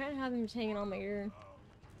way in. I kind of have them just hanging on my ear.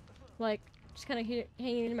 Like, just kind of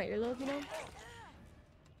hanging in my earlobe, you know?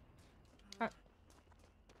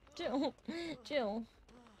 Chill. Chill.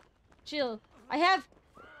 Chill. I have...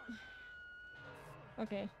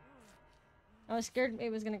 Okay. I was scared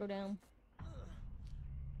it was gonna go down.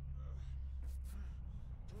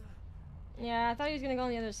 Yeah, I thought he was gonna go on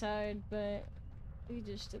the other side, but he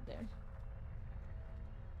just stood there.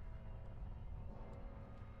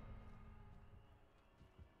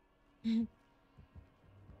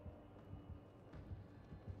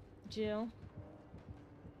 Jill.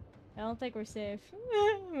 I don't think we're safe.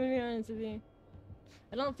 I'm gonna be honest with you.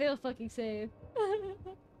 I don't feel fucking safe.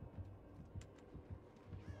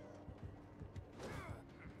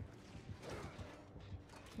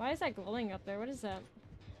 Why is that glowing up there? What is that?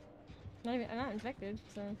 I'm not infected,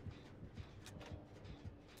 so.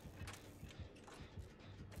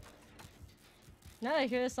 Now that I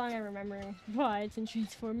hear this song, I'm remembering why it's in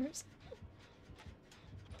Transformers.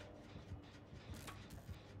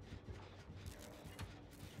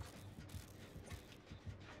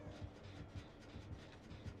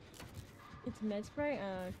 It's med spray?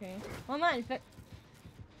 Oh, okay. Well, I'm not infected.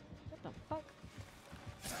 What the fuck?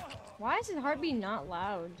 Why is his heartbeat not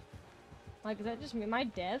loud? Like, is that just me? Am I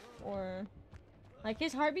deaf? Or. Like,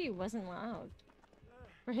 his heartbeat wasn't loud.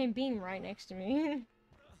 For him being right next to me.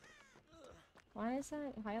 Why is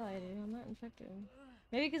that highlighted? I'm not infected.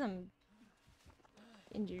 Maybe because I'm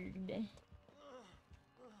injured. I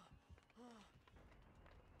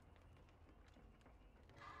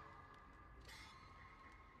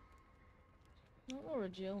don't know where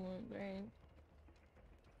Jill went, right?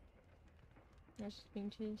 That's just being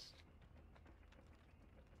chased.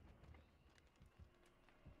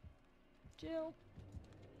 Jill.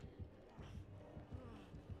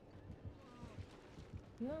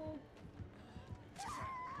 No.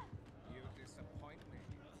 You disappoint me.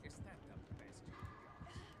 Is that the best you got?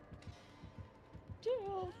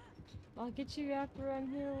 Jill. I'll get you after I'm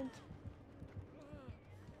healed.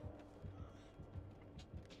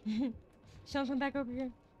 Sean, come back over here.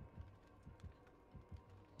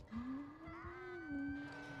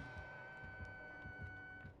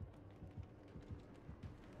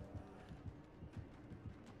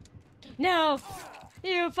 No!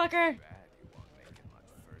 You fucker! Bad you won't make it much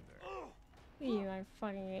further. You, I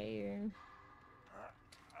fucking hate you.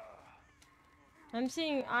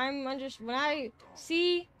 When I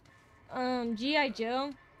see, G.I.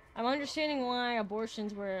 Joe, I'm understanding why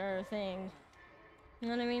abortions were a thing. You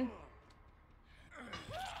know what I mean?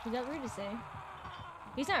 Is that rude to say?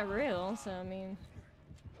 He's not real, so I mean...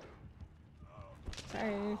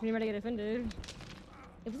 Sorry if anybody get offended.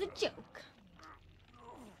 It was a joke.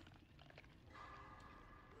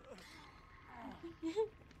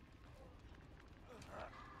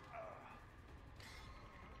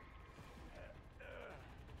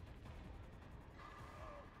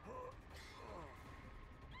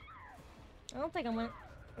 I don't think I'm gonna.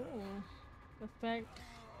 Ooh. The fact.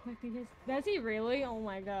 Does he really? Oh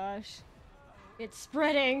my gosh. It's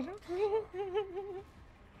spreading.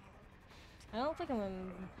 I don't think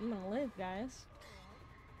I'm gonna live, guys.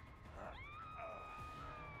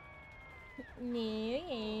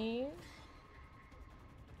 No.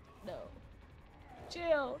 No.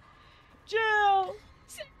 Jill! Jill!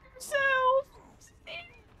 Save yourself! Save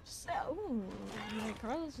yourself! Ooh, my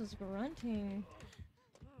Carlos was grunting.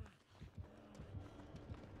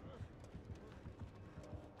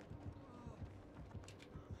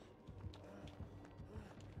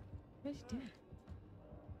 What's he doing?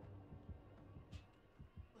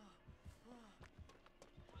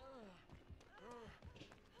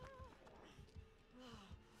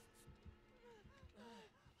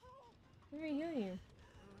 Let me heal you.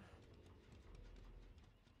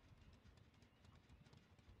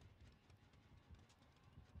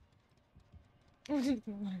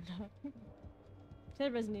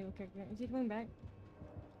 Said Resident Evil character. Is he coming back?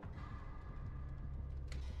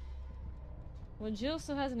 Well, Jill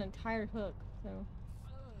still has an entire hook, so.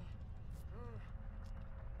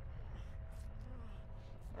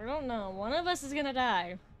 I don't know. One of us is gonna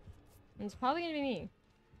die. And it's probably gonna be me.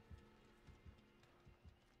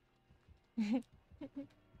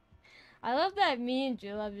 I love that me and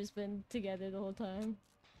Jill have just been together the whole time.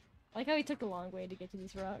 I like how he took a long way to get to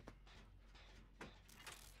this rock.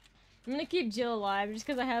 I'm gonna keep Jill alive just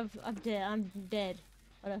because I'm dead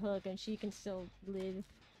on a hook and she can still live.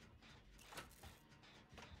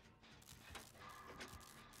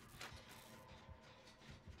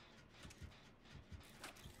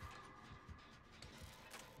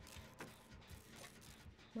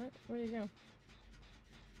 What? Where'd he go?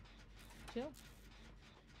 Jill?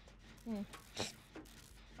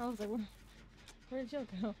 I was like, where did Jill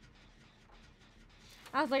go?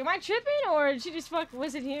 I was like, am I tripping or did she just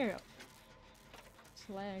wasn't here? It's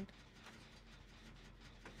lagged.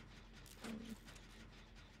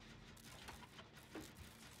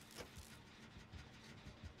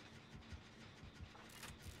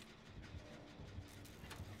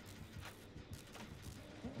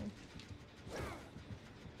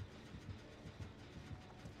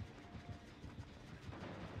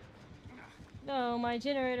 No, my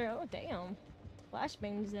generator. Oh, damn.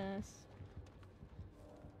 Flashbang's ass.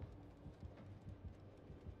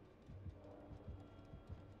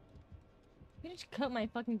 You just cut my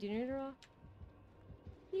fucking generator off?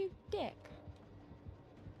 You dick.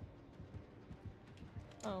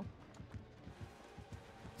 Oh.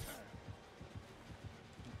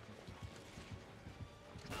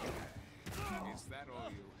 that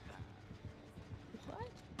all you have?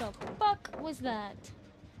 What the fuck was that?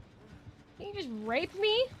 Can you just rape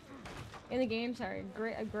me? In the game, sorry.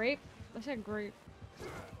 A grape? I said grape.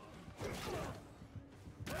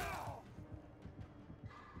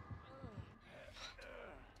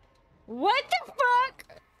 What the fuck?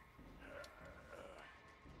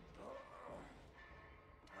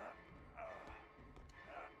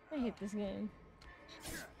 I hate this game.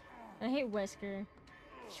 I hate Wesker.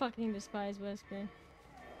 Fucking despise Wesker.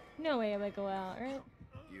 No way I would go out, right?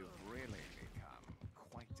 You've really become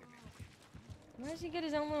quite an enigma. Why does he get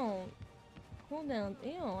his own little cooldown?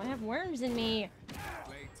 Ew, I have worms in me.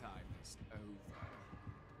 Playtime is over.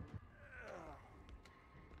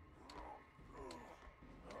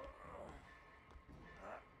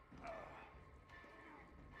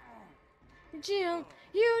 Jill,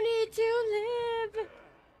 you need to live!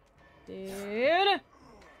 Dude!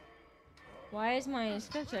 Why is my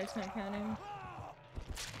skill checks not counting?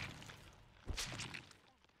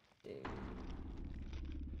 Dude.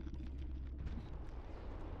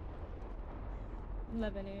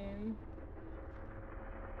 Lebanon.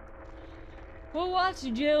 We'll watch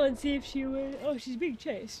Jill and see if she wins. Oh, she's being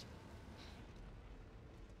chased.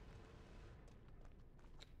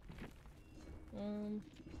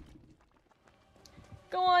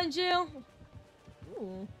 Go on, Jill.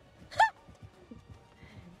 Ooh.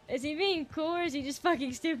 Is he being cool or is he just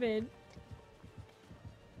fucking stupid?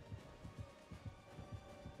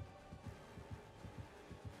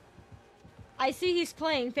 I see he's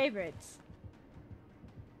playing favorites.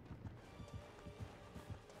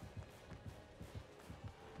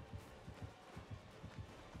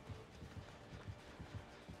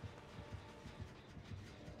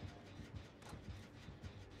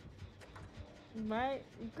 Right?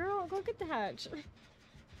 Girl, go get the hatch.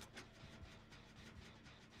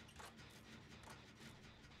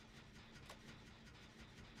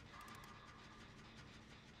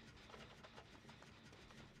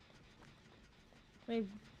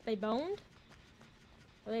 They boned?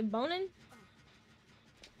 Are they boning?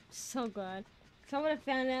 So glad. Cause I would have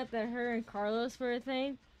found out that her and Carlos were a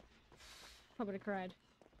thing. I would have cried.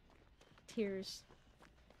 Tears.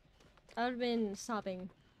 I would have been sobbing.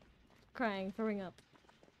 Crying, throwing up.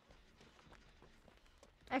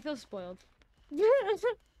 I feel spoiled. What's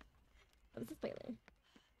this lately?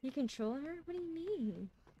 You control her? What do you mean?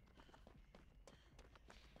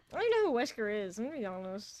 I don't even know who Wesker is, I'm gonna be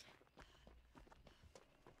honest.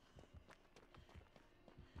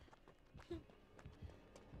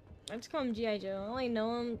 I just call him G.I. Joe. I only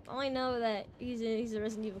know him. I only know that he's a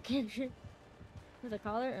Resident Evil character. With a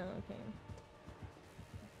collar? Oh, okay.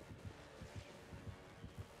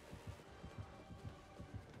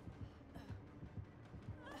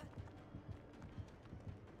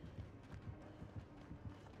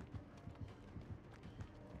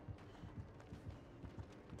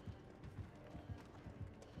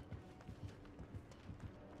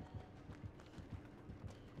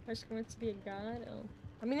 Wesker wants to be a god? Oh.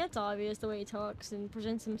 I mean, that's obvious the way he talks and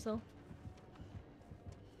presents himself.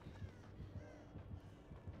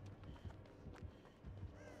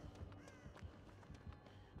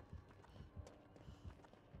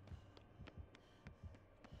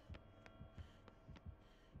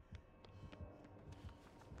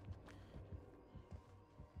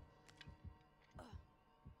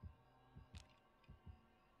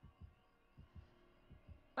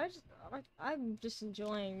 I'm just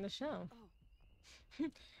enjoying the show.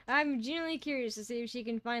 I'm genuinely curious to see if she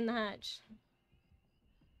can find the hatch.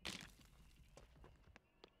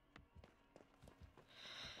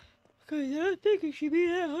 Cause I don't think it should be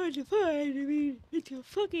that hard to find. I mean,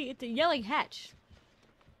 it's a yelling hatch.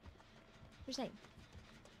 What's that?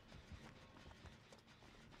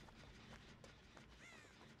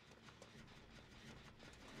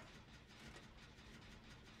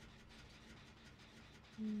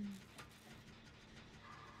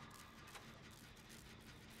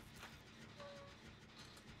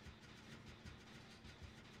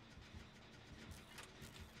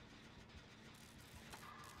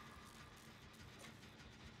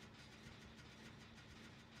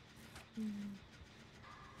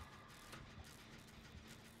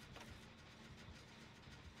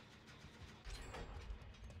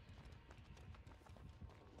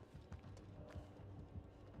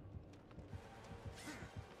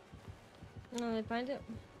 No, they find it.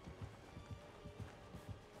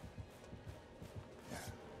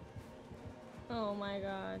 Oh my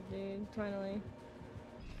god, dude, finally.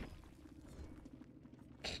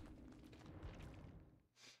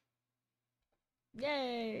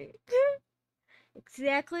 Yay!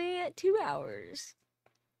 Exactly 2 hours.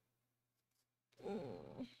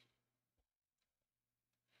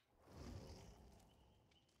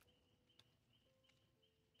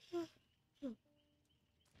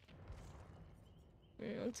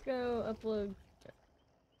 Let's go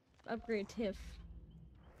upgrade TIFF.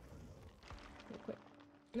 Real quick.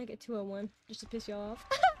 Make it 201, just to piss y'all off.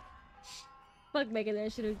 Fuck making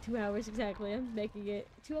that shit in 2 hours exactly. I'm making it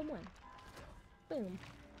 201. Boom.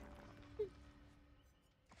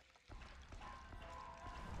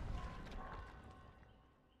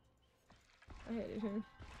 I hate it here.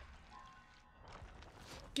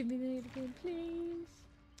 Give me that again, please.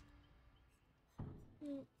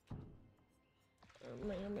 Oh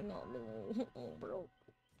man, I'm not bro.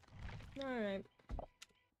 Alright.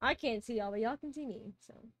 I can't see y'all, but y'all can see me,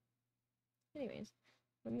 so. Anyways,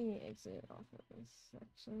 let me exit off of this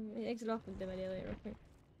section. Let me exit off of my daily real quick.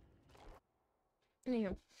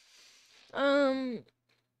 Anyhow.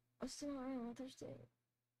 What's tomorrow? Thursday.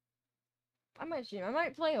 I might stream. I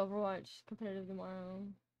might play Overwatch competitive tomorrow.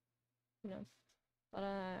 Who knows? But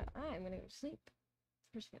I'm gonna go to sleep.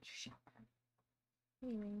 First, I gotta shower.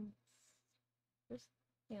 Anyways. First,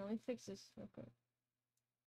 yeah, let me fix this real quick.